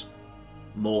nice.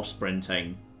 More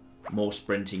sprinting. More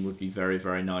sprinting would be very,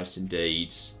 very nice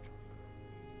indeed.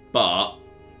 But...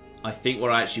 I think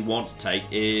what I actually want to take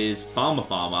is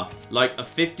Farmer. Like a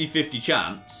 50-50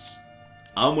 chance.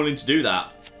 I'm willing to do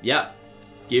that. Yep.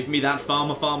 Give me that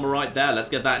Farmer right there. Let's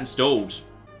get that installed.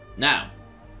 Now,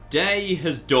 day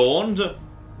has dawned.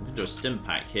 I'm going to do a stim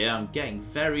pack here. I'm getting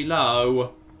very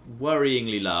low.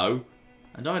 Worryingly low.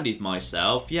 And I need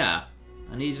myself, yeah.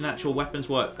 I need an actual weapons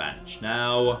workbench.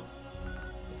 Now,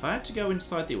 if I had to go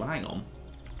inside the... Well, hang on.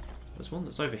 There's one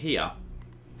that's over here.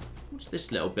 What's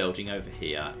this little building over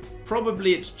here?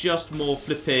 Probably it's just more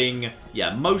flipping...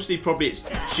 Yeah, mostly probably it's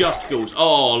just ghouls.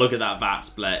 Oh, look at that VAT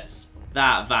splits.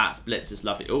 That VAT splits is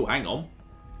lovely. Oh, hang on.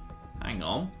 Hang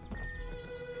on.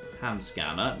 Hand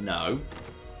scanner. No.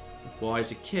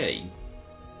 Requires a key.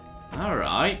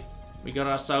 Alright. We got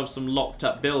ourselves some locked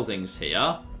up buildings here.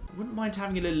 I wouldn't mind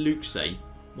having a little look-see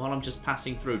while I'm just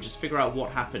passing through. Just figure out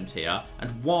what happened here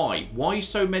and why. Why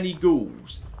so many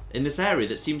ghouls in this area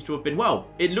that seems to have been... Well,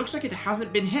 it looks like it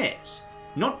hasn't been hit.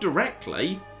 Not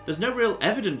directly. There's no real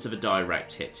evidence of a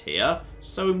direct hit here.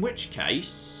 So in which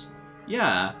case...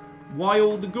 Yeah. Why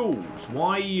all the ghouls?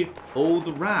 Why all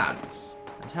the rads?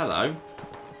 And hello.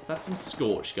 Is that some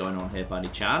scorch going on here by any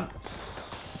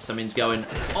chance? Something's going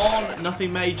on.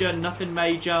 Nothing major. Nothing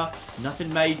major.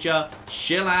 Nothing major.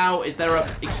 Chill out. Is there a...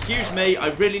 Excuse me. I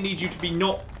really need you to be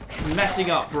not messing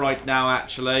up right now,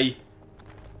 actually.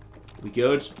 Are we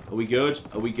good? Are we good?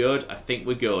 Are we good? I think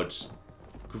we're good.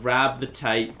 Grab the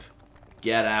tape.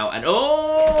 Get out. And...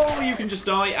 Oh! You can just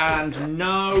die. And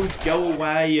no. Go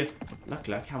away.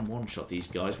 Luckily, I can one-shot these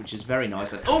guys, which is very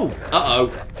nice. And, oh! Uh-oh.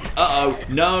 Uh-oh.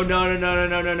 No, no, no, no,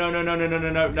 no, no, no, no, no, no, no, no,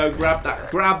 no, no. Grab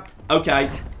that. Grab. Okay.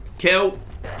 Kill.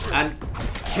 And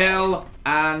kill.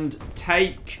 And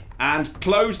take. And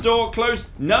close door. Close.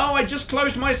 No, I just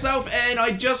closed myself in.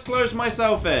 I just closed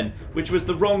myself in. Which was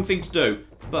the wrong thing to do.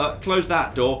 But close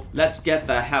that door. Let's get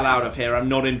the hell out of here. I'm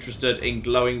not interested in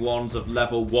glowing wands of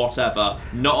level whatever.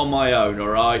 Not on my own,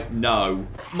 alright? No.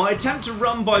 My attempt to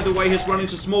run, by the way, has run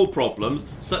into small problems,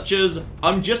 such as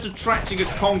I'm just attracting a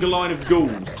conga line of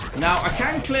ghouls. Now, I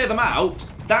can clear them out.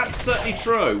 That's certainly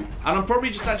true. And I'm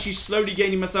probably just actually slowly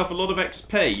gaining myself a lot of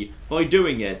XP by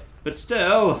doing it. But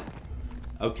still...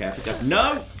 Okay, I think I've...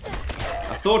 No!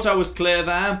 I thought I was clear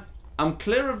there. I'm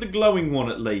clear of the glowing one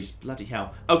at least. Bloody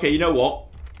hell. Okay, you know what?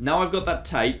 Now I've got that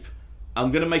tape,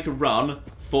 I'm going to make a run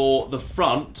for the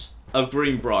front of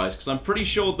Greenbriers, because I'm pretty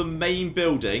sure the main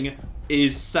building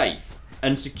is safe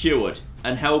and secured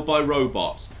and held by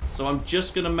robots. So I'm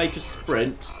just going to make a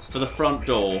sprint for the front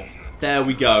door. There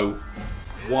we go.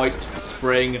 White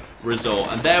Spring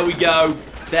Resort. And there we go.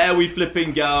 There we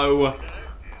flipping go.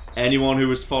 Anyone who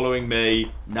was following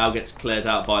me now gets cleared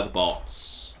out by the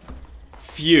bots.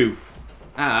 Phew.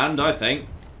 And I think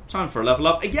time for a level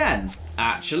up again.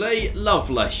 Actually,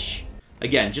 lovely.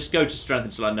 Again, just go to strength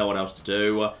until I know what else to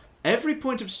do. Every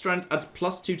point of strength adds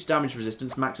 +2 to damage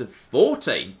resistance, max of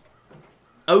 14.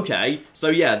 Okay, so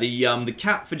yeah, the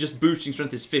cap for just boosting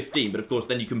strength is 15, but of course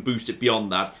then you can boost it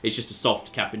beyond that. It's just a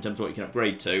soft cap in terms of what you can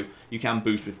upgrade to. You can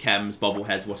boost with chems,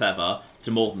 bobbleheads, whatever,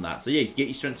 to more than that. So yeah, you can get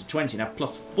your strength to 20 and have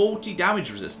 +40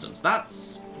 damage resistance.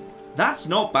 That's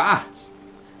not bad.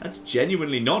 That's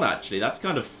genuinely not, actually. That's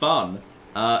kind of fun.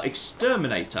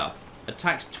 Exterminator.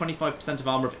 Attacks 25% of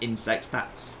armor of insects.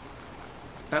 That's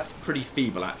pretty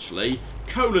feeble, actually.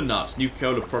 Cola nuts. New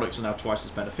cola products are now twice as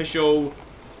beneficial.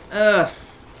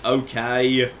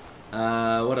 Okay.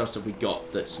 What else have we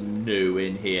got that's new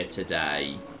in here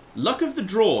today? Luck of the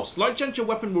draw. Slight chance your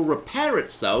weapon will repair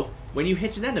itself when you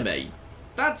hit an enemy.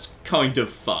 That's kind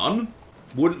of fun.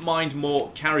 Wouldn't mind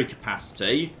more carry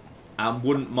capacity. And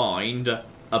wouldn't mind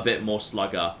a bit more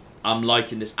slugger. I'm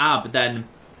liking this. But then...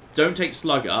 Don't take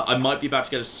Slugger. I might be about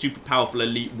to get a super powerful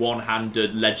elite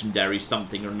one-handed legendary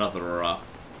something or another.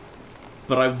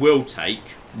 But I will take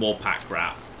more pack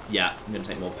rat. Yeah, I'm going to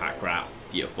take more pack rat.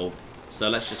 Beautiful. So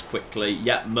let's just quickly,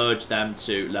 merge them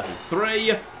to level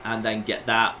 3. And then get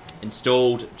that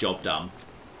installed. Job done.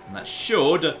 And that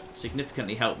should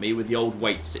significantly help me with the old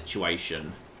weight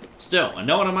situation. Still, I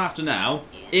know what I'm after now.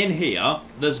 In here,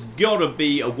 there's got to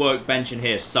be a workbench in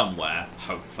here somewhere.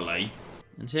 Hopefully.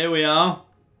 And here we are.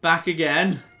 Back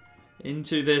again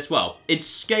into this. Well, it's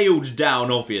scaled down,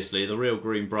 obviously. The real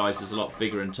Greenbriers is a lot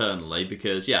bigger internally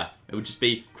because, yeah, it would just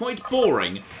be quite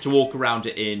boring to walk around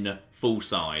it in full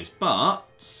size. But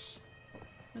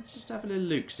let's just have a little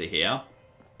look-see here.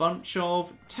 Bunch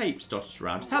of tapes dotted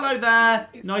around. Hello there.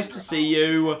 Nice to see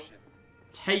you.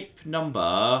 Tape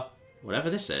number, whatever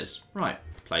this is. Right,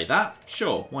 play that.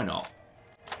 Sure, why not?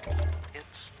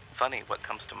 It's funny what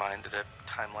comes to mind at a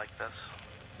time like this.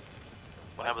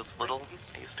 When I was little,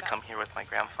 I used to come here with my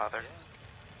grandfather.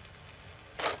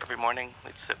 Every morning,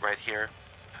 we'd sit right here,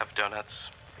 have donuts,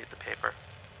 read the paper.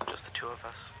 Just the two of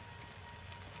us.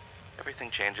 Everything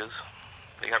changes.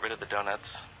 They got rid of the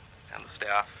donuts, and the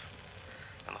staff,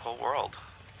 and the whole world.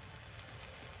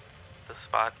 This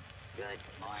spot,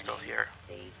 it's still here.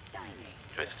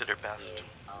 Joyce did her best.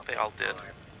 They all did.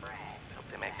 I hope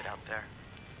they make it out there.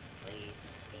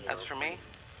 As for me,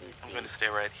 I'm going to stay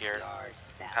right here.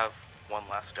 Have one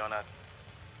last donut.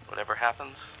 Whatever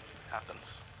happens,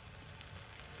 happens.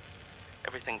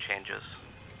 Everything changes.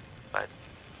 But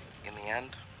in the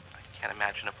end, I can't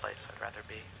imagine a place I'd rather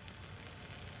be.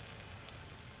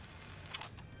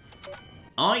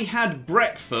 I had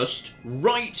breakfast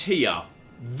right here.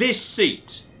 This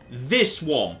seat. This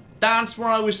one. That's where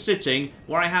I was sitting,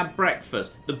 where I had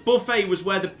breakfast. The buffet was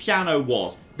where the piano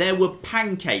was. There were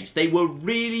pancakes. They were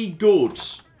really good.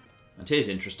 And here's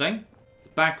interesting. The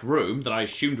back room that I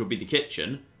assumed would be the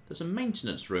kitchen, there's a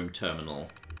maintenance room terminal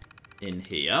in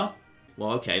here.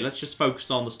 Well, okay, let's just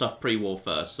focus on the stuff pre-war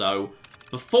first. So,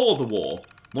 before the war,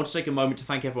 I want to take a moment to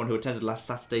thank everyone who attended last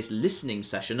Saturday's listening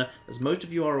session. As most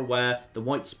of you are aware, the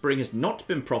White Spring has not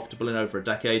been profitable in over a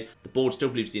decade. The board still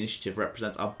believes the initiative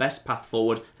represents our best path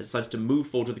forward, has decided to move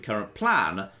forward with the current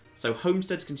plan. So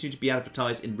homesteads continue to be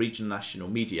advertised in regional and national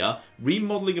media.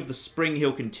 Remodelling of the Spring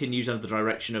Hill continues under the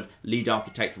direction of lead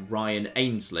architect Ryan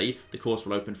Ainsley. The course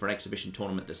will open for an exhibition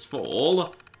tournament this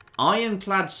fall.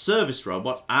 Ironclad service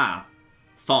robots.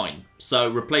 Fine. So,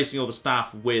 replacing all the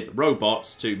staff with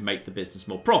robots to make the business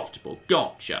more profitable.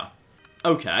 Gotcha.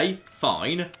 Okay,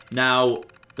 fine. Now,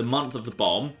 the month of the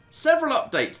bomb. Several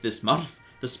updates this month.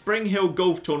 The Spring Hill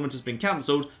Golf Tournament has been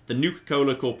cancelled. The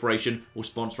Nuka-Cola Corporation will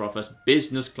sponsor our first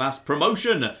business class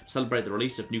promotion. To celebrate the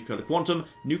release of Nuka-Cola Quantum,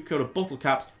 Nuka-Cola bottle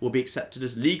caps will be accepted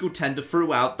as legal tender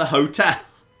throughout the hotel.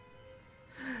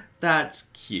 That's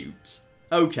cute.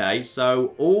 Okay,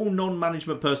 so all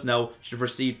non-management personnel should have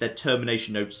received their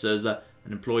termination notices. An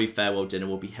employee farewell dinner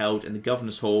will be held in the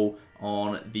Governor's Hall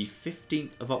on the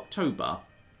 15th of October.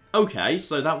 Okay,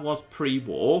 so that was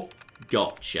pre-war.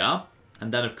 Gotcha.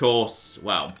 And then, of course,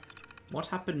 well, what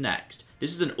happened next?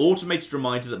 This is an automated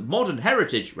reminder that modern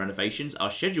heritage renovations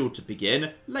are scheduled to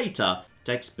begin later.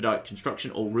 To expedite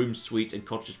construction, all rooms, suites, and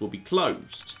cottages will be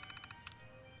closed.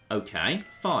 Okay,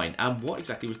 fine. And what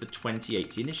exactly was the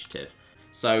 2080 initiative?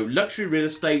 So, luxury real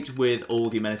estate with all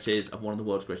the amenities of one of the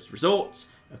world's greatest resorts.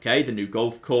 Okay, the new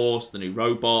golf course, the new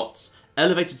robots,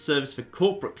 elevated service for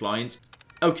corporate clients.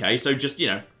 Okay, so just, you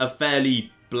know, a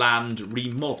fairly bland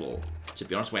remodel. To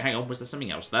be honest, wait, hang on, was there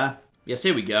something else there? Yes,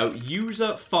 here we go.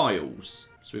 User files.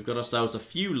 So we've got ourselves a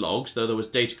few logs, though there was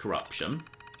data corruption.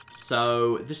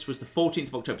 So this was the 14th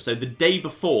of October. So the day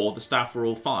before, the staff were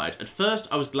all fired. At first,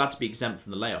 I was glad to be exempt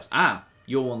from the layoffs.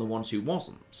 You're one of the ones who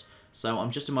wasn't. So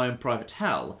I'm just in my own private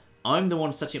hell. I'm the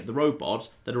one setting up the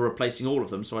robots that are replacing all of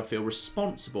them, so I feel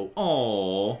responsible.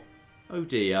 Oh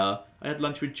dear. I had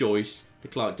lunch with Joyce, the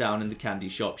clerk down in the candy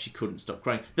shop. She couldn't stop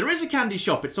crying. There is a candy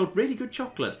shop. It sold really good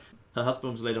chocolate. Her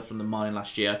husband was laid off from the mine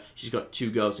last year. She's got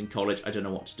 2 girls in college. I don't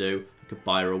know what to do. I could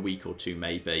buy her a week or 2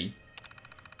 maybe.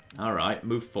 Alright,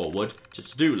 move forward to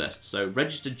to-do list. So,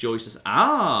 registered Joyce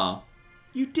as...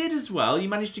 You did as well. You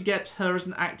managed to get her as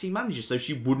an acting manager so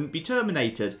she wouldn't be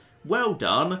terminated. Well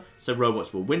done. So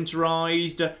robots were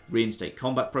winterized, reinstate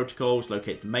combat protocols,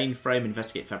 locate the mainframe,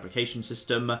 investigate fabrication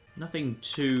system. Nothing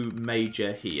too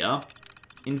major here.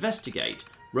 Investigate.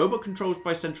 Robot controls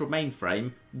by central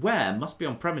mainframe. Where must be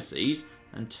on premises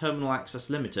and terminal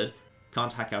access limited.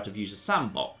 Can't hack out of user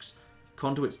sandbox.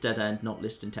 Conduit's dead end not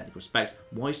listed in technical specs.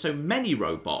 Why so many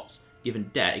robots?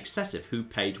 Given debt, excessive, who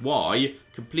paid why?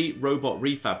 Complete robot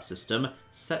refab system,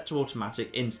 set to automatic,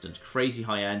 instant, crazy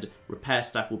high-end, repair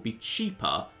staff will be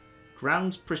cheaper,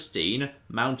 grounds pristine,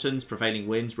 mountains, prevailing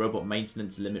winds, robot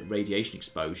maintenance, limit radiation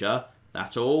exposure,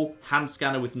 that all, hand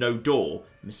scanner with no door,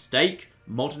 mistake,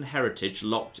 modern heritage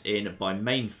locked in by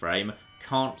mainframe,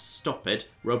 can't stop it,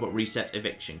 robot reset,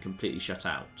 eviction, completely shut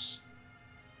out.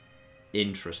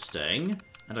 Interesting,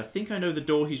 and I think I know the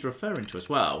door he's referring to as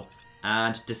well.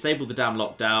 And disable the damn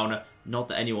lockdown. Not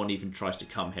that anyone even tries to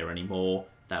come here anymore.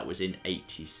 That was in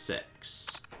 86.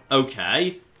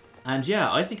 Okay. And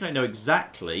yeah, I think I know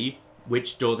exactly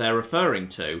which door they're referring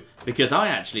to. Because I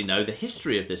actually know the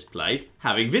history of this place,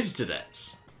 having visited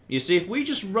it. You see, if we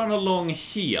just run along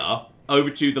here,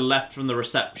 over to the left from the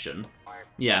reception.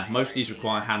 Yeah, most of these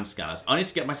require hand scanners. I need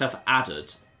to get myself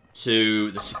added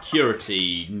to the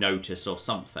security notice or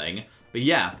something. But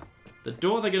yeah. The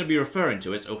door they're going to be referring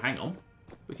to is... Oh, hang on.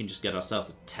 We can just get ourselves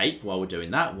a tape while we're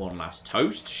doing that. One last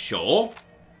toast. Sure.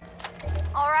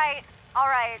 All right.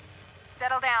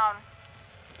 Settle down.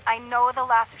 I know the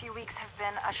last few weeks have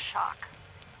been a shock.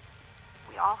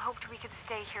 We all hoped we could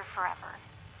stay here forever.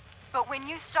 But when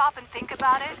you stop and think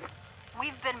about it,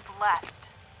 we've been blessed.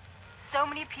 So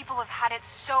many people have had it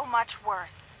so much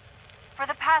worse. For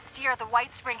the past year, the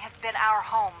White Spring has been our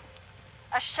home.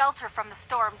 A shelter from the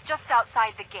storm just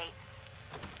outside the gates.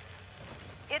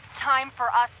 It's time for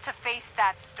us to face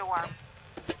that storm.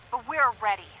 But we're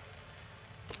ready.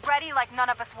 Ready like none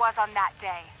of us was on that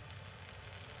day.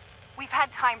 We've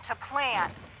had time to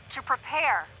plan, to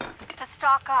prepare, to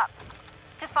stock up,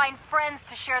 to find friends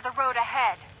to share the road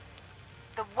ahead.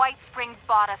 The White Spring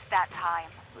bought us that time.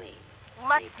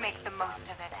 Let's make the most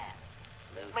of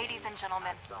it. Ladies and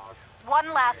gentlemen,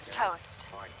 one last toast.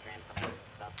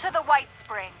 To the White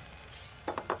Spring.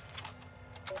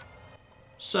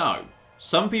 So,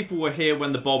 some people were here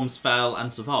when the bombs fell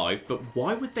and survived, but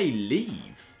why would they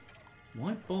leave?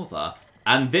 Why bother?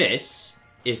 And this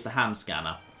is the hand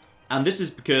scanner. And this is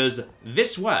because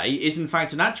this way is in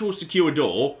fact an actual secure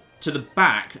door to the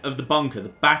back of the bunker, the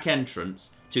back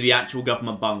entrance to the actual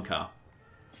government bunker.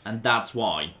 And that's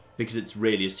why, because it's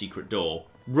really a secret door.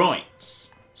 Right,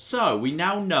 so we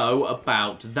now know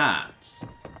about that.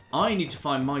 I need to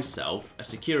find myself a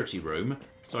security room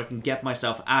so I can get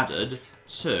myself added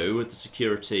to the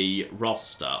security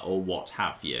roster or what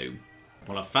have you.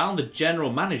 Well, I found the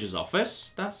general manager's office.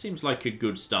 That seems like a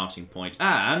good starting point.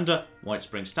 And White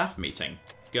Spring staff meeting.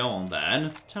 Go on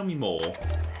then, tell me more.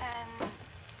 And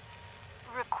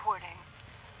recording.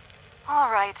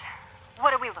 All right,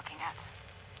 what are we looking at?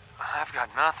 I've got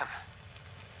nothing.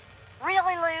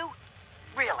 Really, Lou?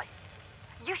 Really?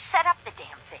 You set up the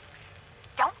damn things.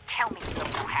 Don't tell me you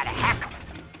don't know how to hack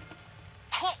them.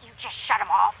 Can't you just shut them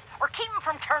off? Or keep them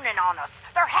from turning on us?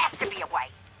 There has to be a way.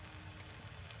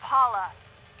 Paula.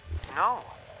 No.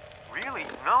 Really,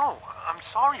 no. I'm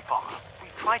sorry, Paula.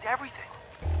 We've tried everything.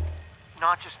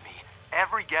 Not just me.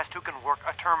 Every guest who can work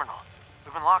a terminal.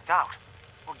 We've been locked out.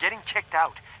 We're getting kicked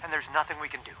out, and there's nothing we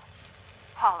can do.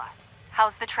 Paula,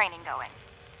 how's the training going?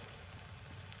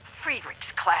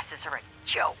 Friedrich's classes are a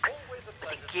joke, but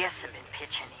the guests have been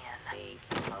pitching in.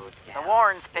 The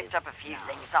Warrens picked up a few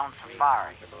things on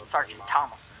safari. Sergeant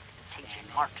Thomason's been teaching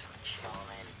marksmanship.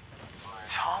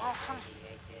 Thomason?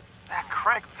 That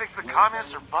crank who thinks the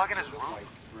communists are bugging his room?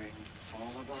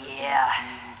 Yeah,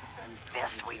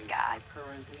 best we got.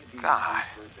 God.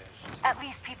 At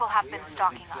least people have been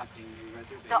stocking up.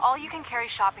 The all-you-can-carry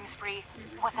shopping spree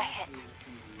was a hit.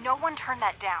 No one turned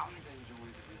that down.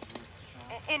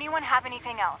 Anyone have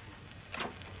anything else?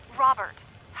 Robert,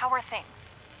 how are things?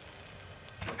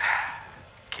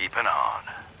 Keeping on.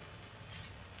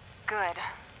 Good.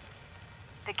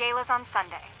 The gala's on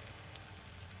Sunday.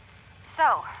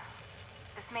 So,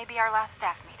 this may be our last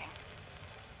staff meeting.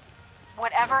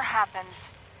 Whatever happens,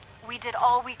 we did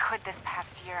all we could this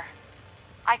past year.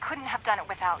 I couldn't have done it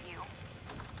without you.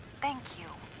 Thank you.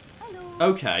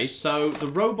 Okay, so the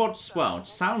robots, well, it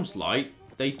sounds like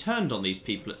they turned on these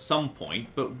people at some point,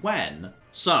 but when?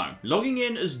 So, logging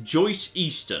in as Joyce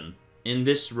Easton in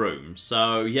this room.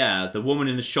 So, yeah, the woman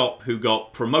in the shop who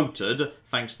got promoted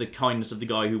thanks to the kindness of the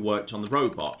guy who worked on the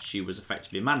robot. She was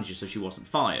effectively a manager, so she wasn't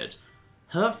fired.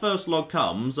 Her first log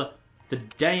comes the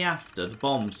day after the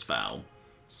bombs fell.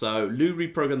 So, Lou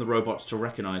reprogrammed the robots to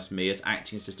recognise me as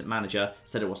acting assistant manager,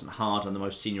 said it wasn't hard, I'm the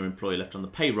most senior employee left on the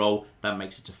payroll. That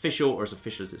makes it official, or as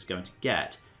official as it's going to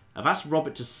get. I've asked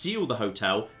Robert to seal the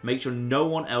hotel, make sure no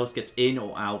one else gets in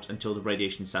or out until the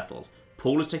radiation settles.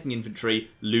 Paul is taking inventory,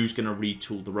 Lou's going to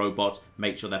retool the robots,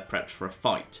 make sure they're prepped for a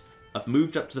fight. I've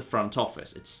moved up to the front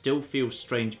office. It still feels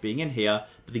strange being in here,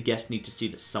 but the guests need to see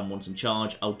that someone's in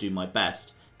charge. I'll do my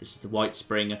best. This is the White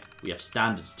Spring. We have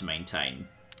standards to maintain.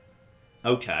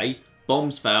 Okay,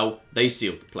 bombs fell, they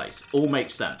sealed the place. All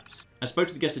makes sense. I spoke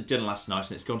to the guests at dinner last night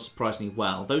and it's gone surprisingly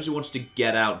well. Those who wanted to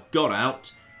get out, got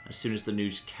out. As soon as the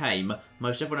news came,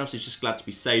 most everyone else is just glad to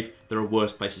be safe. There are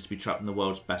worse places to be trapped than the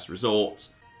world's best resorts.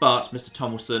 But Mr.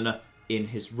 Thomason, in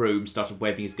his room, started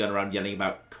waving his gun around yelling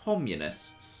about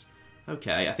communists.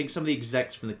 Okay, I think some of the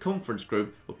execs from the conference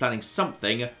group were planning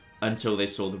something until they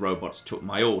saw the robots took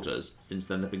my orders. Since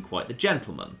then, they've been quite the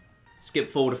gentlemen. Skip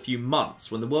forward a few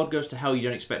months. When the world goes to hell, you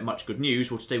don't expect much good news.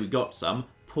 Well, today we got some.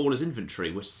 Paula's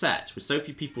inventory was set. With so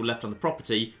few people left on the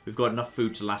property, we've got enough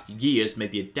food to last years,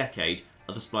 maybe a decade.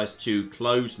 Other supplies too.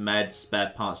 Clothes, meds,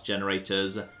 spare parts,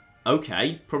 generators.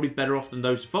 Okay, probably better off than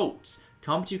those vaults.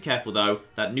 Can't be too careful though,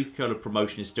 that Nuka-Cola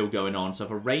promotion is still going on, so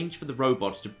I've arranged for the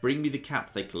robots to bring me the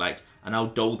caps they collect, and I'll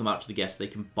dole them out to the guests so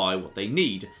they can buy what they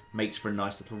need. Makes for a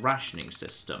nice little rationing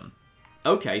system.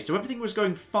 Okay, so everything was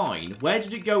going fine. Where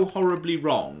did it go horribly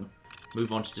wrong?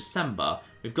 Move on to December.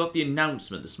 We've got the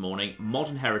announcement this morning.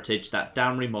 Modern Heritage, that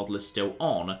damn remodel is still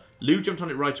on. Lou jumped on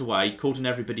it right away, called in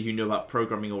everybody who knew about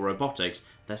programming or robotics.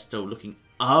 They're still looking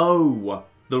Oh,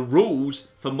 the rules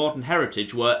for Modern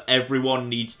Heritage were everyone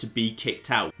needs to be kicked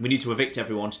out. We need to evict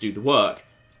everyone to do the work.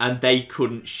 And they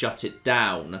couldn't shut it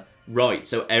down. Right,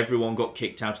 so everyone got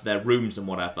kicked out of their rooms and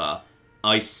whatever.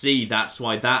 I see, that's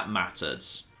why that mattered.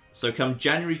 So come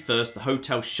January 1st, the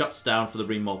hotel shuts down for the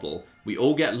remodel. We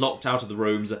all get locked out of the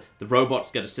rooms, the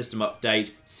robots get a system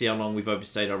update, see how long we've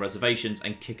overstayed our reservations,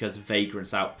 and kick us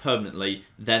vagrants out permanently.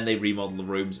 Then they remodel the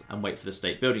rooms and wait for the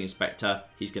state building inspector.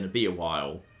 He's going to be a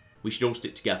while. We should all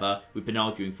stick together. We've been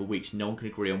arguing for weeks. No one can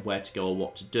agree on where to go or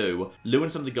what to do. Lou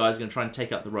and some of the guys are going to try and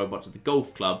take up the robots at the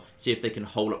golf club. See if they can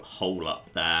hole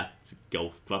up there. It's a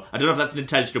golf club. I don't know if that's an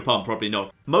intentional pun. Probably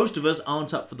not. Most of us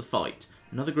aren't up for the fight.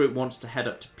 Another group wants to head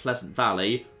up to Pleasant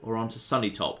Valley or onto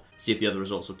Sunnytop. See if the other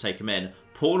resorts will take him in.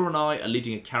 Paula and I are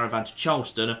leading a caravan to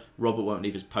Charleston. Robert won't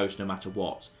leave his post no matter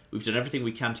what. We've done everything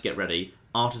we can to get ready.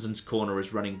 Artisan's Corner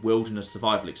is running wilderness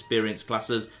survival experience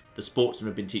classes. The sportsmen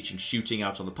have been teaching shooting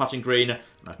out on the putting green, and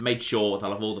I've made sure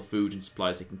they'll have all the food and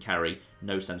supplies they can carry.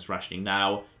 No sense rationing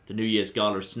now. The New Year's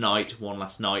Gala is tonight, one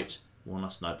last night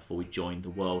before we join the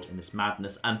world in this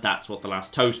madness, and that's what the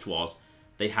last toast was.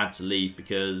 They had to leave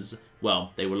because,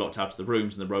 well, they were locked out of the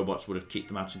rooms and the robots would have kicked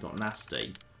them out and got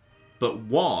nasty. But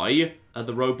why are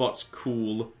the robots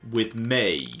cool with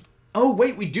me? Oh,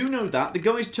 wait, we do know that. The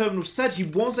guy's terminal said he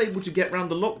was able to get around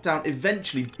the lockdown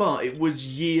eventually, but it was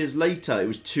years later. It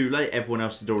was too late. Everyone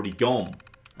else had already gone.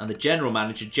 And the general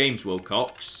manager, James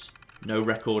Wilcox, no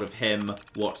record of him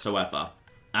whatsoever.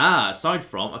 Aside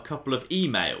from a couple of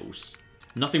emails.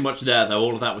 Nothing much there, though.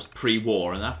 All of that was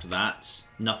pre-war, and after that,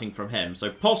 nothing from him.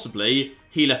 So possibly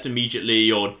he left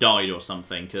immediately or died or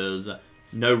something, because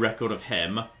no record of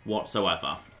him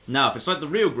whatsoever. Now, if it's like the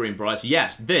real Greenbriers,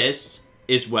 yes, this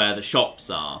is where the shops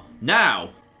are.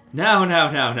 Now.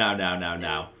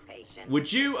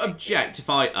 Would you object if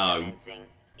I...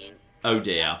 Oh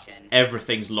dear.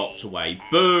 Everything's locked away.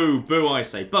 Boo, boo I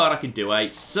say. But I can do a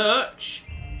search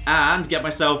and get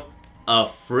myself a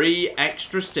free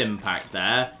extra stim pack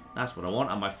there. That's what I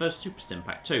want. And my first super stim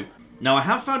pack too. Now I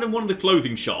have found in one of the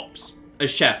clothing shops a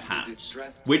chef hat,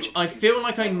 which I feel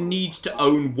like I need to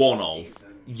own one of.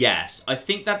 Yes, I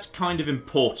think that's kind of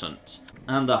important.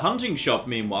 And the hunting shop,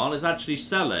 meanwhile, is actually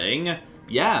selling,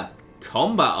 yeah,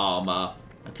 combat armor.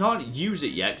 I can't use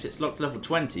it yet because it's locked to level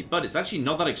 20, but it's actually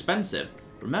not that expensive.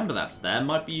 Remember that's there.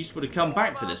 Might be useful to come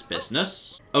back for this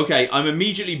business. Okay, I'm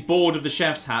immediately bored of the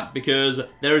chef's hat because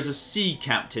there is a sea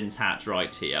captain's hat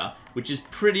right here, which is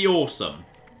pretty awesome.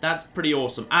 That's pretty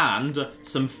awesome. And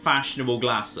some fashionable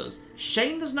glasses.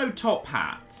 Shame there's no top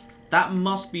hats. That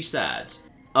must be said.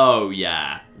 Oh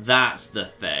yeah, that's the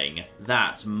thing.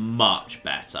 That's much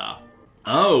better.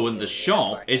 Oh, and the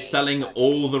shop is selling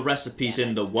all the recipes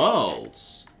in the world.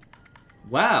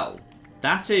 Well,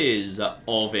 that is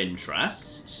of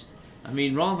interest. I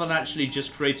mean, rather than actually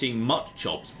just creating mutt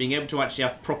chops, being able to actually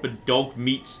have proper dog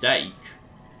meat steak.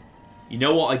 You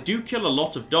know what, I do kill a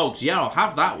lot of dogs. Yeah, I'll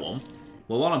have that one.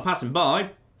 Well, while I'm passing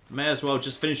by, may as well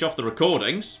just finish off the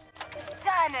recordings.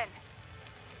 Tannen,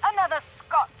 another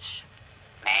scotch.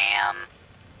 Ma'am.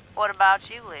 What about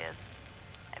you, Liz?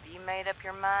 Have you made up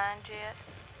your mind yet?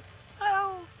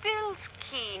 Oh, Bill's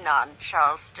keen on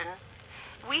Charleston.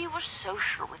 We were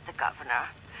social with the governor.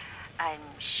 I'm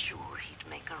sure he'd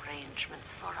make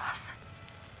arrangements for us.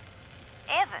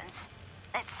 Evans?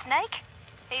 That snake?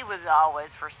 He was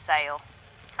always for sale.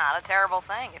 Not a terrible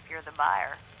thing if you're the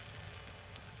buyer.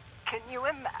 Can you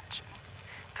imagine?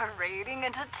 Parading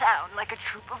into town like a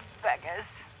troop of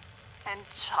beggars. And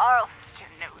Charleston,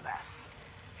 no less.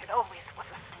 It always was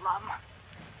a slum.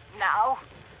 Now,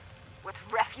 with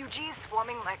refugees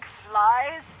swarming like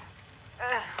flies...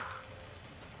 Ugh.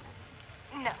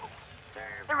 No.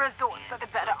 The resorts are the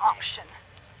better option.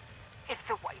 If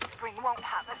the White Spring won't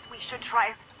have us, we should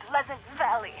try Pleasant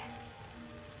Valley.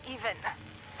 Even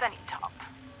Sunnytop.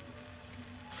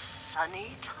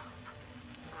 Sunnytop?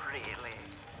 Really?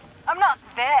 I'm not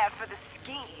there for the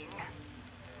skiing.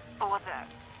 Or the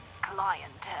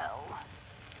clientele.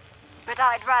 But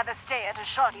I'd rather stay at a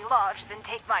shoddy lodge than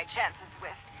take my chances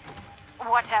with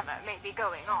whatever may be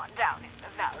going on down in the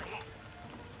valley.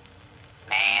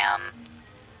 Ma'am.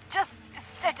 Just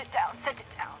set it down, set it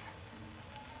down.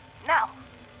 Now,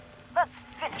 let's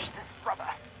finish this rubber.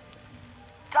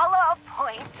 $1 a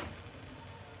point.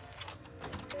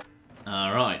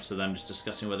 Alright, so then just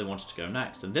discussing where they wanted to go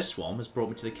next. And this one has brought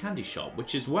me to the candy shop,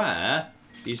 which is where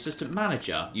the assistant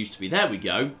manager used to be. There we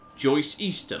go. Joyce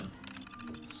Easton.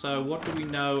 So what do we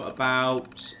know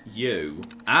about you?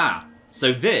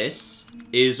 So this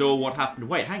is all what happened.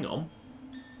 Wait, hang on.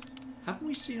 Haven't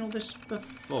we seen all this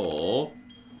before?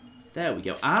 There we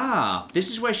go. Ah, this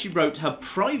is where she wrote her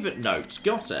private note.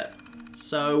 Got it.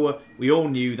 So, we all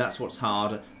knew that's what's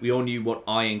hard. We all knew what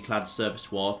ironclad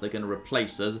service was. They're going to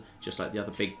replace us, just like the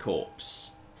other big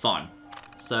corps. Fine.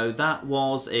 So, that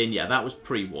was in, yeah, that was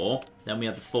pre-war. Then we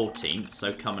had the 14th,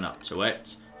 so coming up to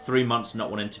it. 3 months,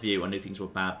 not one interview. I knew things were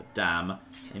bad, but damn.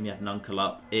 Then we had an uncle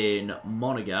up in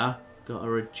Monaga. Got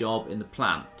her a job in the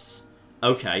plant.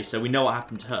 Okay, so we know what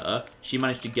happened to her. She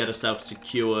managed to get herself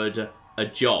secured a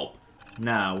job.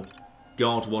 Now,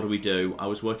 God, what do? I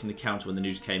was working the counter when the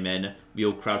news came in. We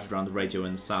all crowded around the radio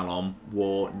in the salon.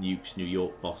 War, nukes, New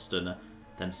York, Boston,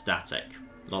 then static.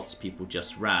 Lots of people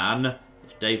just ran.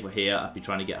 If Dave were here, I'd be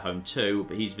trying to get home too,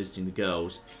 but he's visiting the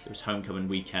girls. It was homecoming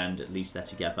weekend, at least they're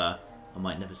together. I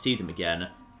might never see them again.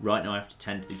 Right now I have to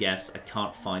tend to the guests. I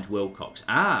can't find Wilcox.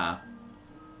 Ah!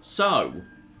 So,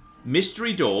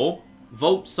 mystery door,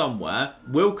 vault somewhere,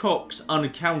 Wilcox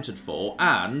unaccounted for,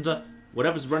 and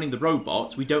whatever's running the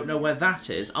robots, we don't know where that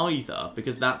is either,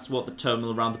 because that's what the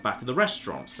terminal around the back of the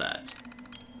restaurant said.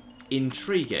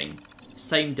 Intriguing.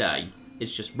 Same day.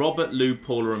 It's just Robert, Lou,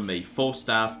 Paula and me. 4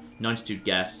 staff, 92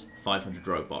 guests, 500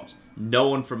 robots. No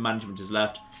one from management is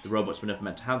left. The robots were never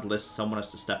meant to handle this. Someone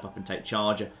has to step up and take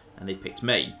charge, and they picked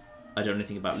me. I don't know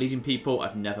anything about leading people.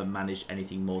 I've never managed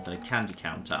anything more than a candy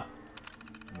counter.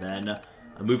 Then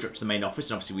I moved up to the main office,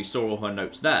 and obviously we saw all her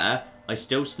notes there. I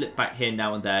still slip back here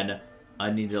now and then. I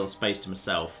need a little space to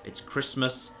myself. It's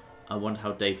Christmas. I wonder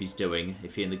how Davey's doing,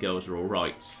 if he and the girls are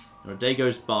alright. When a day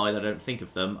goes by that I don't think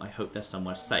of them, I hope they're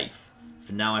somewhere safe.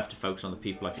 For now I have to focus on the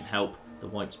people I can help. The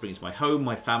White Springs my home,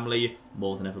 my family,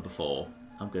 more than ever before.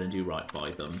 I'm going to do right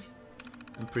by them.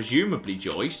 And presumably,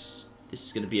 Joyce, this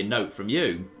is going to be a note from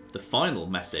you. The final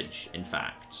message, in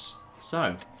fact.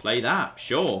 So, play that,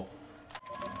 sure.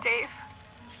 Dave,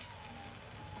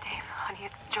 honey,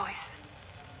 it's Joyce.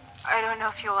 I don't know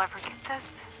if you'll ever get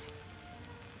this,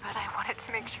 but I wanted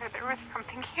to make sure there was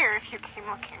something here if you came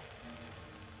looking.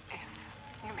 If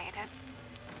you made it.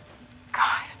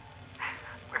 God,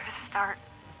 where to start?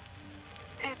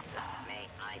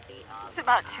 It's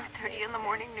about 2:30 in the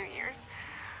morning, New Year's,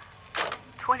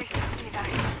 2079.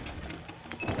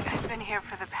 I've been here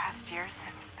for the past year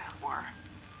since the war.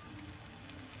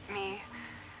 Me,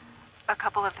 a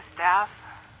couple of the staff,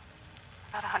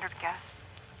 about 100 guests,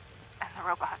 and the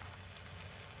robots.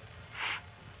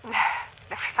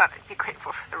 Never thought I'd be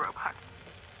grateful for the robots.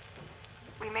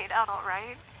 We made out all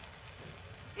right.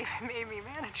 Even made me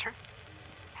manager.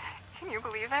 Can you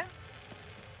believe it?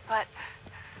 But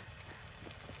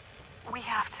we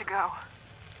have to go.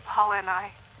 Paula and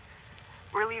I.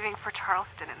 We're leaving for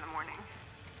Charleston in the morning.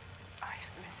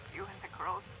 I've missed you and the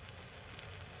girls.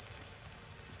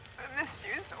 I missed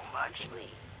you so much.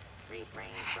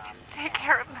 Take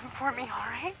care of them for me, all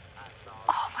right?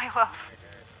 All my love.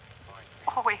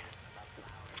 Always.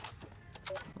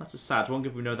 That's a sad one,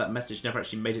 given we know that message never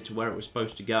actually made it to where it was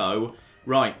supposed to go.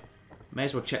 Right. May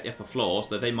as well check the upper floors,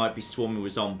 though they might be swarming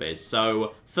with zombies.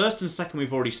 So, first and second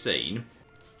we've already seen.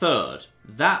 Third,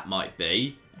 that might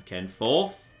be. Okay, and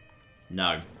fourth?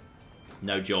 No.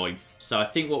 No joy. So I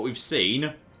think what we've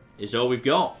seen is all we've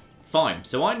got. Fine.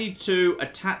 So I need to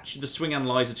attach the swing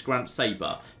analyzer to Grant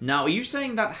Saber. Now, are you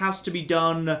saying that has to be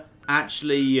done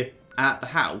actually at the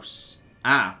house?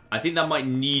 Ah, I think that might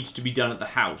need to be done at the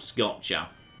house. Gotcha.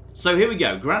 So here we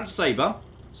go. Grant Saber,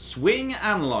 swing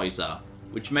analyzer,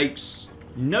 which makes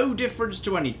no difference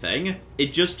to anything.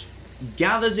 It just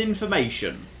gathers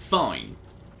information. Fine.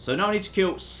 So now I need to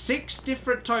kill 6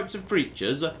 different types of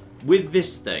creatures with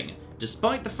this thing,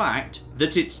 despite the fact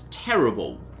that it's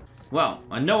terrible. Well,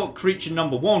 I know what creature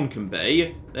number 1 can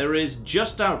be. There is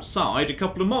just outside a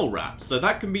couple of mole rats, so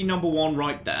that can be number 1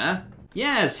 right there.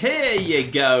 Yes, here you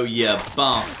go, you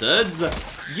bastards.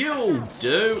 You'll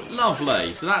do.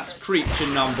 Lovely. So that's creature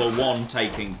number 1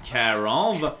 taken care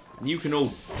of. You can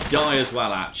all die as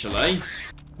well, actually.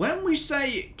 When we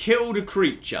say killed a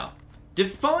creature,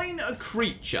 define a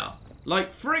creature.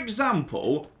 Like, for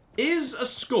example, is a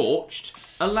scorched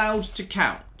allowed to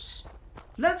count?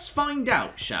 Let's find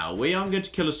out, shall we? I'm going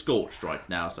to kill a scorched right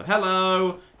now. So,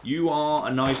 hello. You are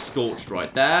a nice scorched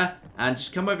right there. And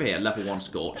just come over here, level 1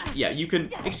 scorched. Yeah, you can...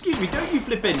 Excuse me, don't you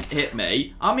flipping hit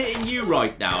me. I'm hitting you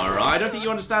right now, alright? I don't think you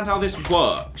understand how this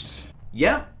works.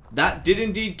 Yeah, that did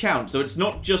indeed count. So it's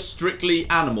not just strictly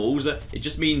animals. It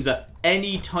just means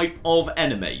any type of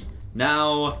enemy.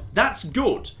 Now, that's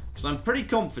good. Because I'm pretty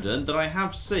confident that I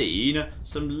have seen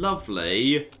some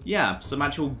lovely... Yeah, some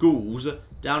actual ghouls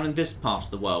down in this part of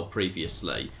the world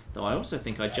previously. Though I also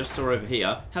think I just saw over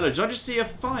here... Hello, did I just see a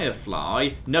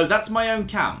firefly? No, that's my own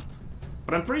camp.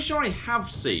 But I'm pretty sure I have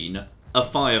seen a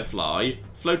firefly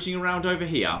floating around over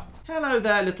here. Hello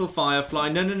there, little firefly.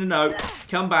 No, no, no, no.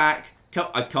 Come back.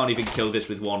 I can't even kill this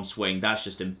with one swing. That's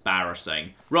just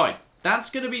embarrassing. Right, that's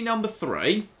going to be number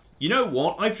 3. You know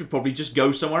what? I should probably just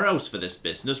go somewhere else for this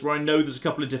business where I know there's a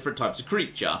couple of different types of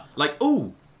creature. Like,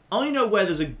 ooh, I know where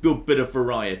there's a good bit of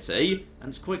variety, and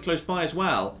it's quite close by as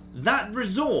well. That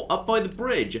resort up by the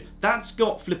bridge, that's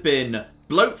got flipping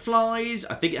bloatflies.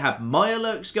 I think it had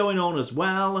mirelurks going on as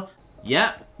well.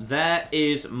 Yep, there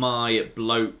is my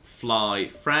bloatfly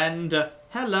friend.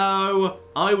 Hello,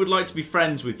 I would like to be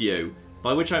friends with you.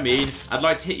 By which I mean, I'd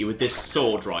like to hit you with this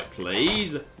sword, right,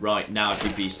 please? Right, now if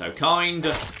you'd be so kind.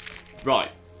 Right,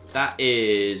 that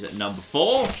is number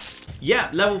 4.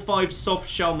 Yeah, level 5 soft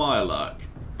shell mirelurk.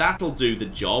 That'll do the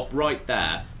job right there.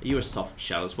 Are you a soft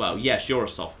shell as well? Yes, you're a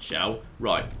soft shell.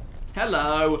 Right.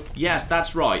 Hello. Yes,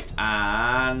 that's right.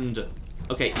 And...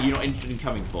 okay, you're not interested in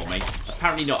coming for me?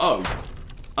 Apparently not. Oh.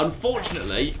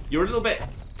 Unfortunately, you're a little bit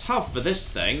tough for this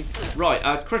thing. Right,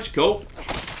 critical.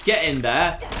 Get in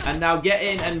there. And now get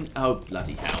in and... oh,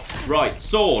 bloody hell. Right,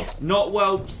 swords. Not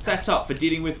well set up for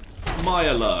dealing with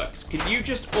mirelurks. Can you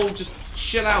just all just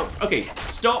chill out? Okay,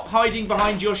 stop hiding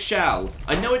behind your shell.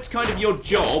 I know it's kind of your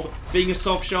job being a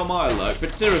soft shell mirelurk,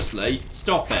 but seriously,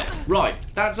 stop it. Right,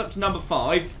 that's up to number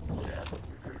 5.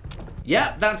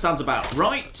 Yeah, that sounds about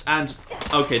right. And,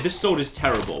 okay, this sword is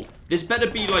terrible. This better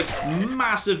be, like,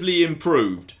 massively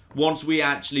improved once we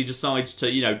actually decide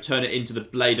to, you know, turn it into the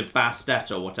Blade of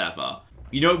Bastet or whatever.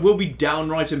 You know, it will be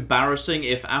downright embarrassing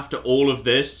if after all of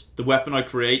this, the weapon I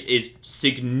create is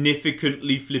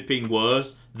significantly flipping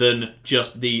worse than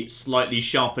just the slightly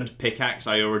sharpened pickaxe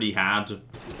I already had.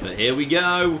 But here we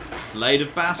go. Blade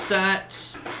of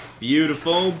Bastet.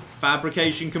 Beautiful.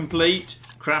 Fabrication complete.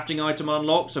 Crafting item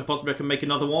unlocked, so possibly I can make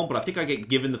another one, but I think I get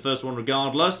given the first one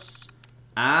regardless.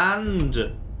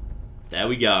 And there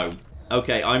we go.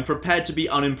 Okay, I'm prepared to be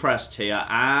unimpressed here.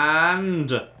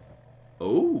 And...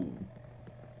 ooh.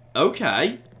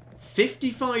 Okay,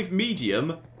 55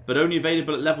 medium, but only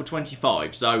available at level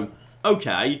 25, so,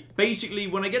 okay, basically,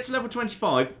 when I get to level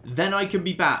 25, then I can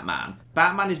be Batman.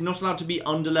 Batman is not allowed to be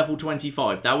under level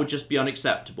 25, that would just be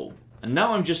unacceptable. And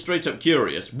now I'm just straight up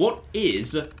curious, what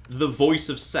is the voice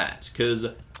of Set? Because,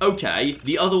 okay,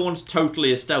 the other one's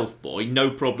totally a stealth boy,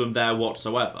 no problem there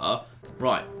whatsoever.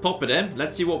 Right, pop it in,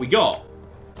 let's see what we got.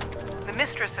 The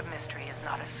Mistress of Mystery is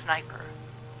not a sniper.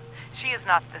 She is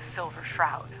not the Silver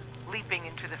Shroud, leaping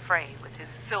into the fray with his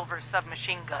silver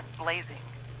submachine gun blazing.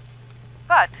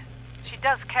 But she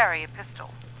does carry a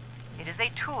pistol. It is a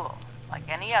tool, like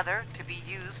any other, to be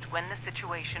used when the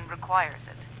situation requires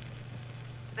it.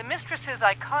 The Mistress's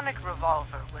iconic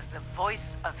revolver was the voice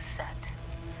of Set.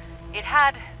 It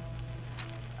had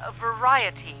a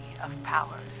variety of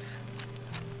powers.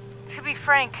 To be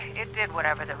frank, it did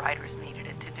whatever the writers needed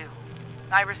it to do.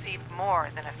 I received more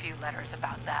than a few letters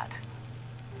about that.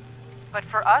 But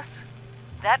for us,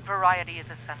 that variety is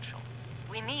essential.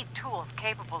 We need tools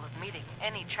capable of meeting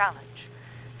any challenge.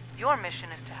 Your mission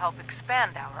is to help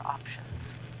expand our options.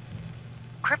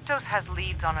 Kryptos has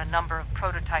leads on a number of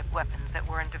prototype weapons that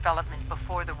were in development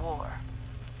before the war.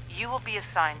 You will be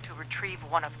assigned to retrieve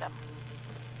one of them.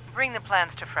 Bring the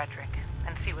plans to Frederick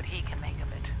and see what he can make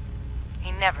of it.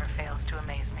 He never fails to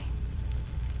amaze me.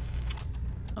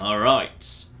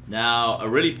 Alright. Now, a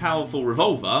really powerful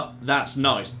revolver, that's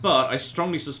nice, but I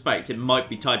strongly suspect it might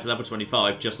be tied to level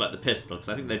 25, just like the pistol, because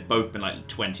I think they've both been like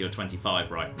 20 or 25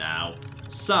 right now.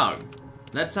 So,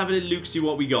 let's have a little look, see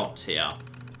what we got here.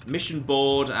 Mission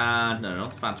board, and no,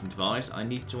 not the Phantom device. I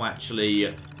need to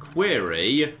actually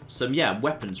query some, yeah,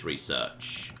 weapons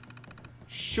research.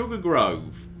 Sugar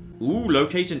Grove. Ooh,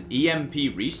 locate an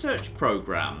EMP research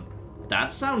program.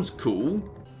 That sounds cool.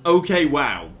 Okay,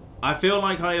 wow. I feel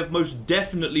like I have most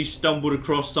definitely stumbled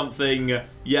across something,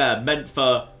 yeah, meant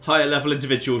for higher level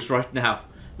individuals right now.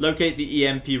 Locate the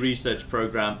EMP research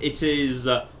program. It is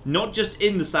not just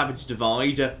in the Savage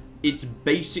Divide, it's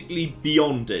basically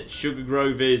beyond it. Sugar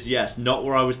Grove is, yes, not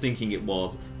where I was thinking it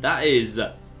was.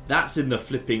 That's in the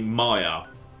flipping mire.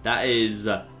 That is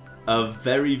a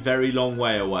very, very long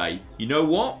way away. You know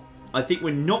what? I think we're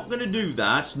not going to do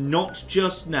that, not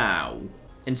just now.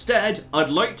 Instead, I'd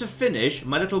like to finish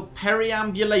my little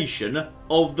perambulation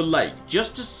of the lake,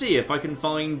 just to see if I can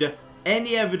find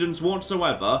any evidence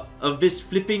whatsoever of this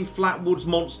flipping Flatwoods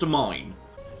monster mine.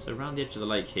 So around the edge of the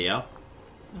lake here,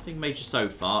 nothing major so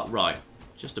far. Right,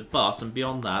 just a bus, and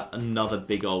beyond that, another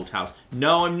big old house.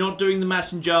 No, I'm not doing the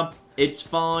messenger. It's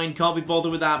fine, can't be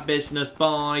bothered with that business,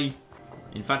 bye.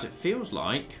 In fact, it feels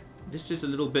like this is a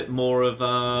little bit more of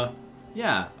a,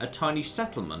 yeah, a tiny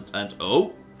settlement. And,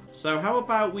 oh, so how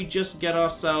about we just get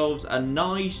ourselves a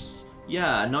nice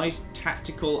Yeah, a nice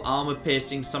tactical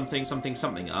armor-piercing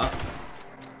something up.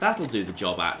 That'll do the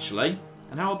job, actually.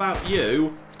 And how about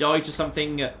you die to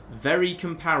something very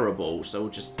comparable? So we'll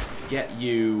just get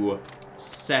you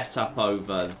set up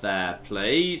over there,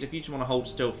 please. If you just want to hold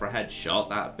still for a headshot,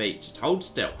 that'd be... Just hold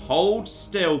still. Hold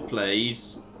still,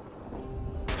 please.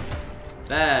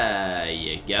 There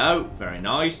you go. Very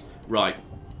nice. Right.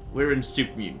 We're in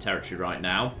super mutant territory right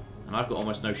now. And I've got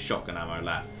almost no shotgun ammo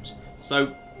left.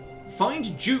 So, find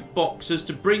jukeboxes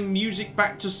to bring music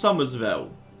back to Somersville.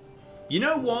 You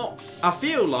know what? I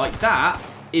feel like that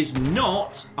is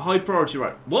not a high priority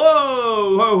right.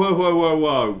 Whoa! Whoa, whoa, whoa, whoa,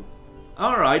 whoa.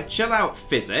 Alright, chill out,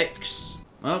 physics.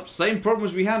 Well, same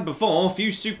problems we had before. A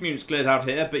few super mutants cleared out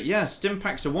here. But yeah,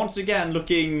 stimpaks are once again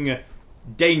looking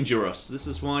dangerous. This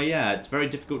is why, yeah, it's very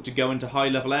difficult to go into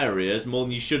high-level areas more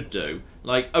than you should do.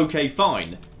 Like, okay,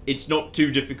 fine. It's not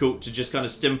too difficult to just kind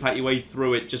of stimpak your way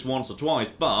through it just once or twice.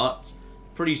 But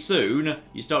pretty soon,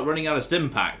 you start running out of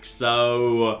stimpaks.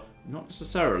 So, not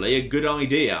necessarily a good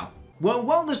idea. Well,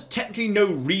 while there's technically no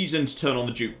reason to turn on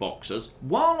the jukeboxes,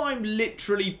 while I'm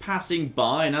literally passing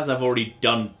by, and as I've already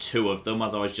done 2 of them,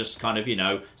 as I was just kind of, you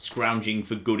know, scrounging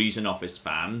for goodies and office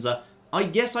fans, I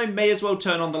guess I may as well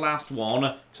turn on the last one,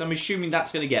 because I'm assuming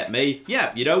that's going to get me.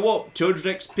 Yeah, you know what? 200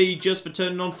 XP just for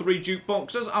turning on 3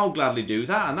 jukeboxes? I'll gladly do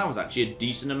that, and that was actually a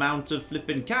decent amount of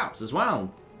flipping caps as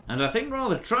well. And I think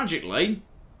rather tragically,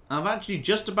 I've actually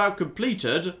just about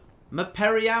completed my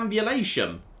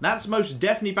periambulation. That's most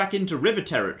definitely back into river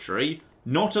territory,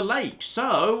 not a lake.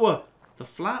 So, the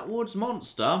Flatwoods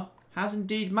monster has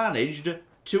indeed managed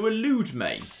to elude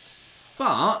me.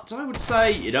 But, I would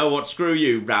say, you know what, screw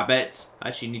you, rabbit. I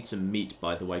actually need some meat,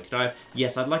 by the way. Could I have...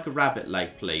 Yes, I'd like a rabbit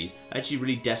leg, please. I actually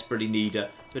really desperately need a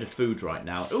bit of food right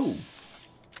now. Ooh,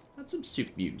 that's some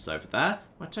super mutants over there.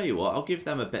 I tell you what, I'll give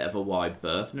them a bit of a wide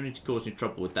berth. No need to cause any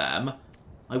trouble with them.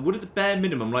 I would at the bare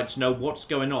minimum like to know what's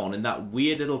going on in that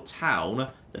weird little town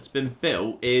that's been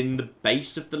built in the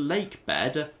base of the lake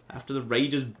bed after the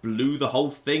raiders blew the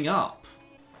whole thing up.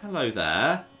 Hello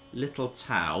there, little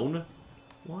town.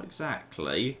 What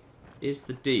exactly is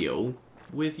the deal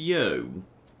with you?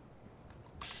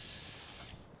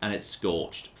 And it's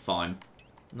scorched. Fine.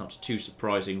 Not too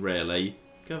surprising, really.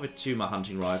 Go over to my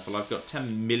hunting rifle. I've got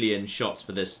 10 million shots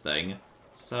for this thing.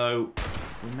 So,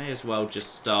 we may as well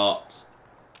just start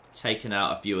taking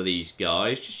out a few of these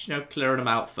guys. Just, you know, clearing them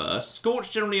out first.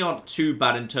 Scorched generally aren't too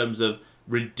bad in terms of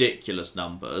ridiculous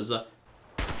numbers.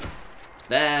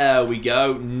 There we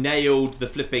go. Nailed the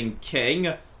flipping king.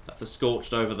 That's the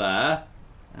Scorched over there.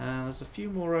 And there's a few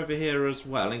more over here as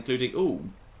well, including... Ooh,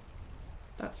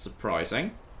 that's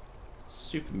surprising.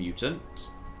 Super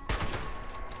mutant.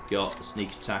 Got a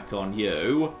sneak attack on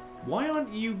you. Why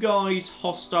aren't you guys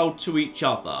hostile to each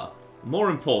other? More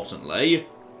importantly,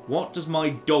 what does my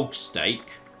dog steak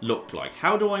look like?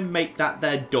 How do I make that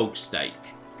their dog steak?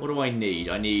 What do I need?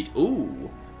 I need, ooh,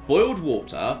 boiled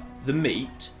water, the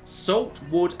meat, salt,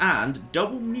 wood, and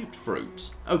double mute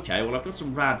fruit. Okay, well, I've got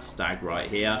some rad stag right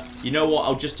here. You know what?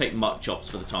 I'll just take mutt chops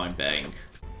for the time being.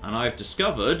 And I've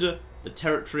discovered the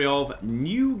territory of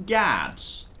New Gad.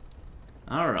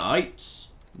 Alright.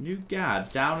 New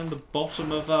Gad, down in the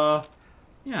bottom of a...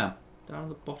 Yeah, down at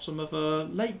the bottom of a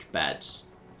lake bed.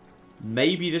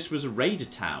 Maybe this was a raider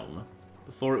town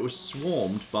before it was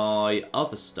swarmed by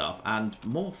other stuff and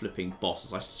more flipping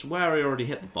bosses. I swear I already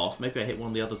hit the boss. Maybe I hit one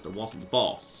of the others that wasn't the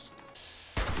boss.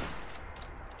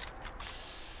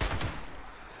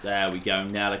 There we go.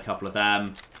 Nail a couple of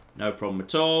them. No problem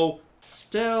at all.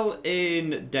 Still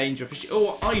in danger of...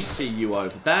 Oh, I see you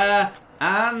over there.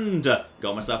 And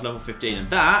got myself level 15. And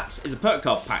that is a perk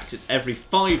card pack. It's every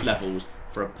 5 levels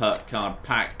for a perk card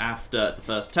pack after the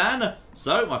first 10.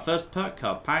 So, my first perk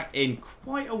card pack in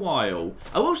quite a while.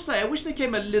 I will say, I wish they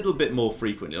came a little bit more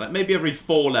frequently. Like, maybe every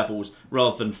 4 levels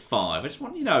rather than 5. I just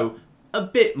want, you know, a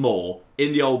bit more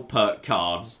in the old perk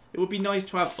cards. It would be nice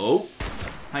to have... Oh,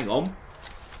 hang on.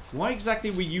 Why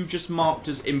exactly were you just marked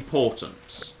as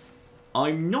important?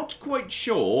 I'm not quite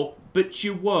sure, but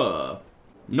you were.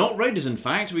 Not raiders, in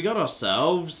fact. We got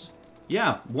ourselves...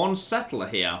 Yeah, one settler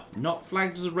here. Not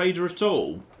flagged as a raider at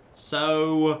all.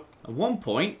 So, at one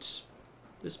point,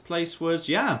 this place was,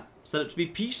 yeah, set up to be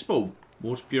peaceful.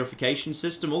 Water purification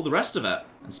system, all the rest of it.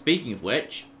 And speaking of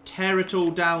which, tear it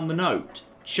all down the note.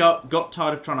 Chuck got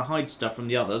tired of trying to hide stuff from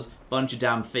the others. Bunch of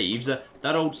damn thieves.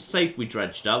 That old safe we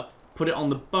dredged up. Put it on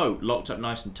the boat, locked up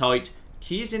nice and tight.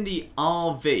 Key is in the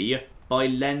RV by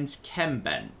Len's chem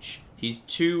bench. He's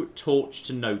too torched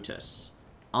to notice.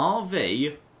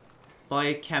 RV... by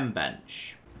a chem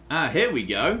bench. Ah, here we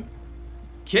go.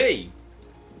 Key.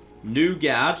 New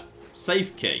Gad.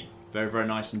 Safe key. Very, very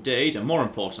nice indeed. And more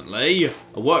importantly,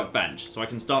 a workbench. So I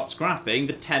can start scrapping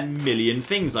the 10 million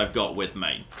things I've got with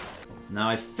me. Now,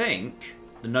 I think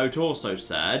the note also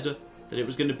said that it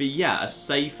was going to be, yeah, a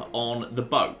safe on the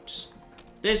boat.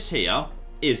 This here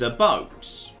is a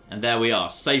boat. And there we are.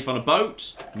 Safe on a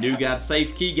boat. Nougat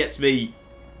safe key gets me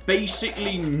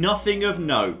basically nothing of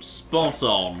note. Spot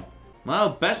on. Well,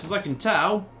 best as I can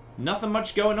tell, nothing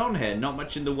much going on here. Not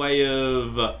much in the way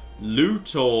of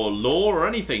loot or lore or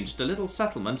anything. Just a little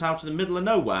settlement out in the middle of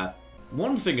nowhere.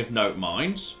 One thing of note,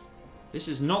 mind. This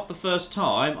is not the first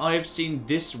time I have seen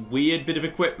this weird bit of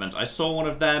equipment. I saw one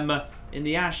of them in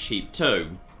the Ash Heap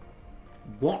too.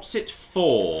 What's it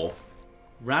for?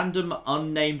 Random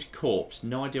unnamed corpse.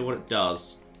 No idea what it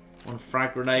does. One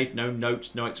frag grenade. No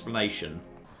notes. No explanation.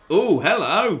 Ooh,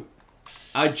 hello.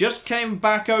 I just came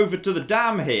back over to the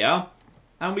dam here.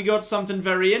 And we got something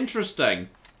very interesting.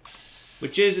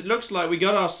 Which is, it looks like we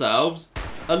got ourselves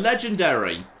a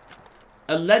legendary.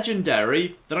 A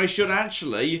legendary that I should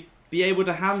actually be able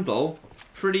to handle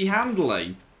pretty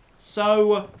handily.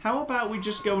 So, how about we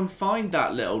just go and find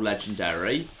that little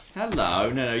legendary? Hello.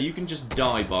 No, you can just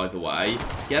die, by the way.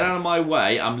 Get out of my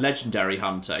way. I'm legendary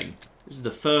hunting. This is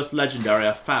the first legendary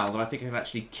I've found that I think I can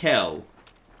actually kill.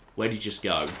 Where'd he just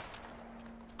go?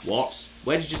 What?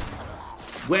 Where's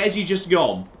he just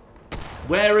gone?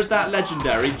 Where is that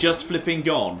legendary just flipping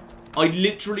gone? I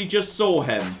literally just saw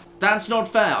him. That's not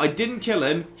fair. I didn't kill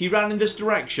him. He ran in this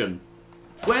direction.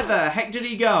 Where the heck did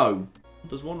he go?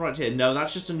 There's one right here. No,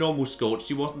 that's just a normal Scorched.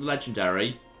 He wasn't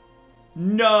legendary.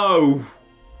 No!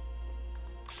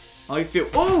 I feel...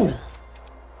 Oh!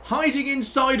 Hiding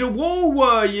inside a wall,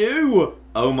 were you?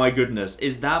 Oh my goodness.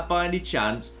 Is that by any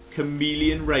chance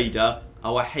Chameleon Raider?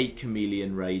 Oh, I hate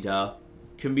Chameleon Raider.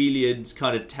 Chameleon's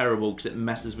kind of terrible because it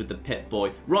messes with the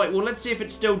Pip-Boy. Right, well, let's see if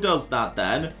it still does that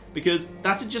then. Because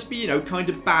that'd just be, you know, kind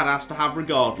of badass to have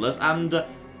regardless. And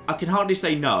I can hardly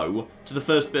say no to the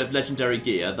first bit of legendary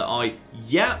gear that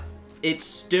yeah, it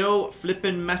still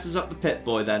flipping messes up the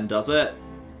Pip-Boy then, does it?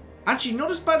 Actually,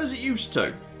 not as bad as it used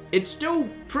to. It's still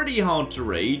pretty hard to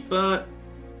read, but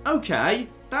okay.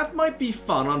 That might be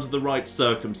fun under the right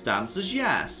circumstances,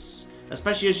 yes.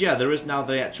 Especially as, yeah, there is now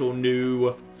the actual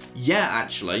new... Yeah,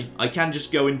 actually, I can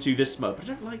just go into this mode, but I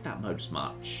don't like that mode as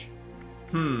much.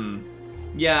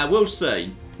 Yeah, we'll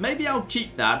see. Maybe I'll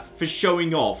keep that for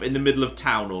showing off in the middle of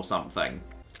town or something.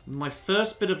 My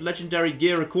first bit of legendary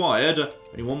gear acquired.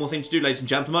 Only one more thing to do, ladies and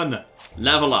gentlemen.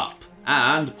 Level up.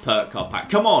 And perk card pack.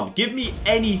 Come on, give me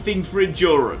anything for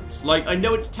endurance. Like, I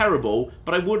know it's terrible,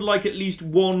 but I would like at least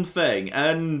one thing.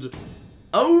 And...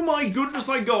 oh my goodness,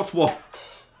 I got one.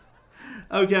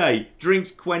 Okay, drinks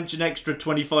quench an extra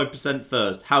 25%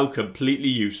 thirst. How completely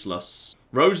useless.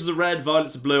 Roses are red,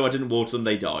 violets are blue. I didn't water them,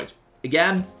 they died.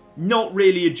 Again, not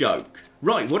really a joke.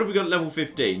 Right, what have we got at level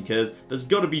 15? Because there's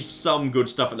got to be some good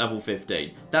stuff at level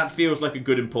 15. That feels like a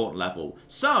good important level.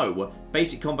 So,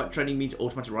 basic combat training means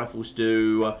automatic rifles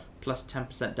do plus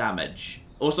 10% damage.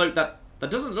 Also, that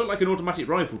doesn't look like an automatic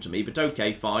rifle to me, but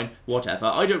okay, fine, whatever.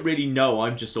 I don't really know,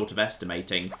 I'm just sort of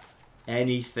estimating.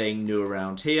 Anything new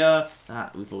around here?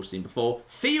 That we've all seen before.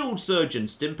 Field Surgeon.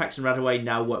 Stimpaks and Radaway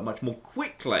now work much more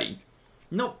quickly.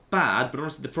 Not bad, but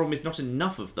honestly the problem is not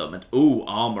enough of them. And ooh,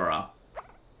 Armourer.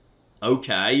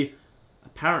 Okay.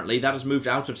 Apparently that has moved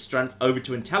out of strength over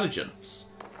to intelligence.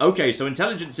 Okay, so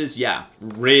intelligence is, yeah,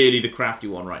 really the crafty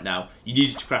one right now. You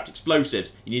needed to craft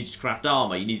explosives, you needed to craft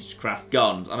armor, you needed to craft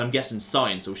guns, and I'm guessing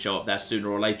science will show up there sooner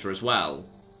or later as well.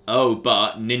 Oh,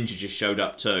 but ninja just showed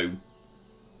up too.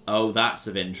 Oh, that's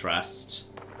of interest.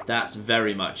 That's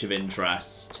very much of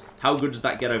interest. How good does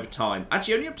that get over time?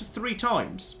 Actually, only up to 3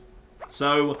 times.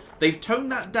 So, they've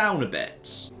toned that down a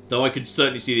bit. Though I could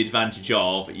certainly see the advantage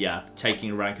of, yeah,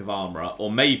 taking a rank of Armourer.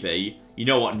 Or maybe, you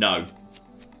know what, no.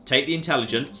 Take the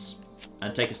Intelligence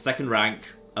and take a 2nd rank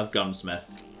of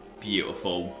Gunsmith.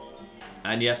 Beautiful.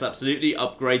 And yes, absolutely,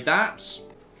 upgrade that.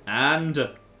 And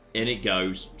in it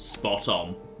goes. Spot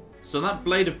on. So that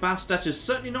Blade of Bastet is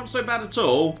certainly not so bad at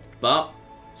all, but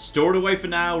store it away for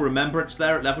now. Remember, it's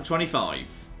there at level 25.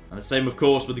 And the same, of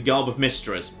course, with the Garb of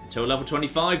Mysteries. Until level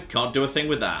 25, can't do a thing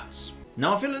with that.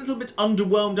 Now, I feel a little bit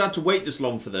underwhelmed I had to wait this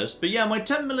long for this, but yeah, my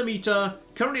 10mm,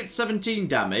 currently at 17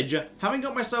 damage. Having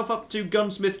got myself up to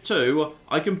Gunsmith 2,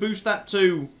 I can boost that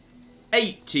to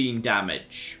 18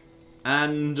 damage.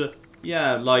 And,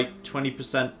 yeah, like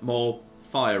 20% more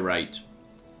fire rate.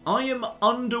 I am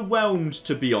underwhelmed,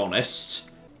 to be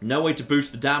honest. No way to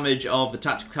boost the damage of the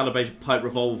tactical calibrated pipe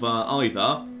revolver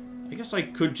either. I guess I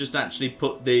could just actually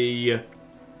put the...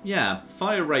 yeah,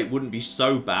 fire rate wouldn't be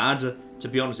so bad. To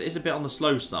be honest, it is a bit on the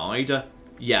slow side.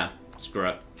 Yeah, Screw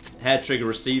it. Hair trigger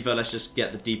receiver. Let's just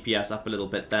get the DPS up a little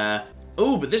bit there.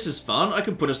 Oh, but this is fun. I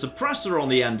can put a suppressor on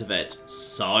the end of it.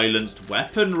 Silenced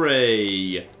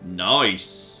weaponry.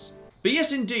 Nice. But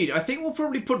yes, indeed, I think we'll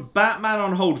probably put Batman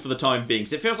on hold for the time being,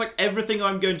 because it feels like everything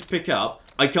I'm going to pick up,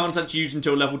 I can't actually use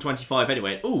until level 25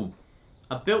 anyway. Oh,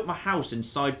 I built my house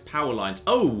inside power lines.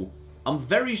 Oh, I'm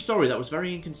very sorry. That was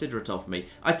very inconsiderate of me.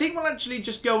 I think we'll actually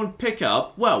just go and pick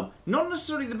up, well, not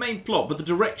necessarily the main plot, but the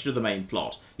direction of the main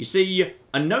plot. You see,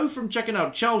 I know from checking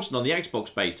out Charleston on the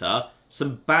Xbox beta,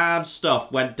 some bad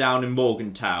stuff went down in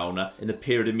Morgantown in the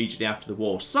period immediately after the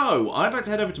war. So, I'd like to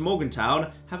head over to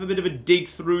Morgantown, have a bit of a dig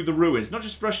through the ruins, not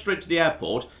just rush straight to the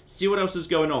airport, see what else is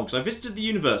going on. Because I visited the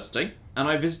university, and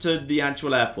I visited the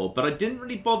actual airport, but I didn't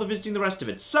really bother visiting the rest of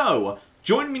it. So,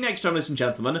 join me next time, ladies and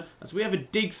gentlemen, as we have a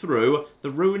dig through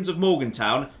the ruins of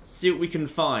Morgantown, see what we can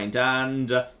find.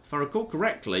 And, if I recall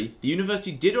correctly, the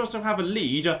university did also have a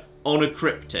lead on a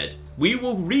cryptid. We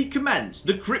will recommence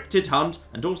the cryptid hunt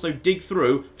and also dig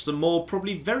through for some more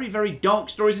probably very, very dark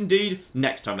stories indeed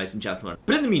next time, ladies and gentlemen.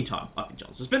 But in the meantime, I've been John.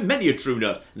 This has been many a true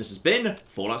nerd, and this has been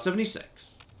Fallout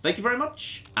 76. Thank you very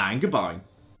much, and goodbye.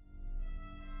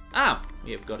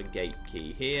 We have got a gate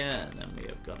key here, and then we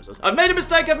have got a... I've made a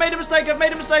mistake! I've made a mistake! I've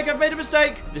made a mistake! I've made a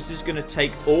mistake! This is going to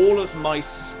take all of my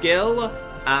skill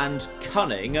and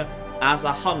cunning as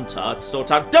a hunter to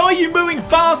sort out... Die, you mooing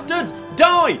bastards!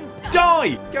 Die!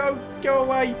 Die! Go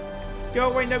away. Go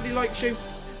away, nobody likes you.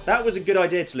 That was a good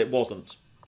idea till it wasn't.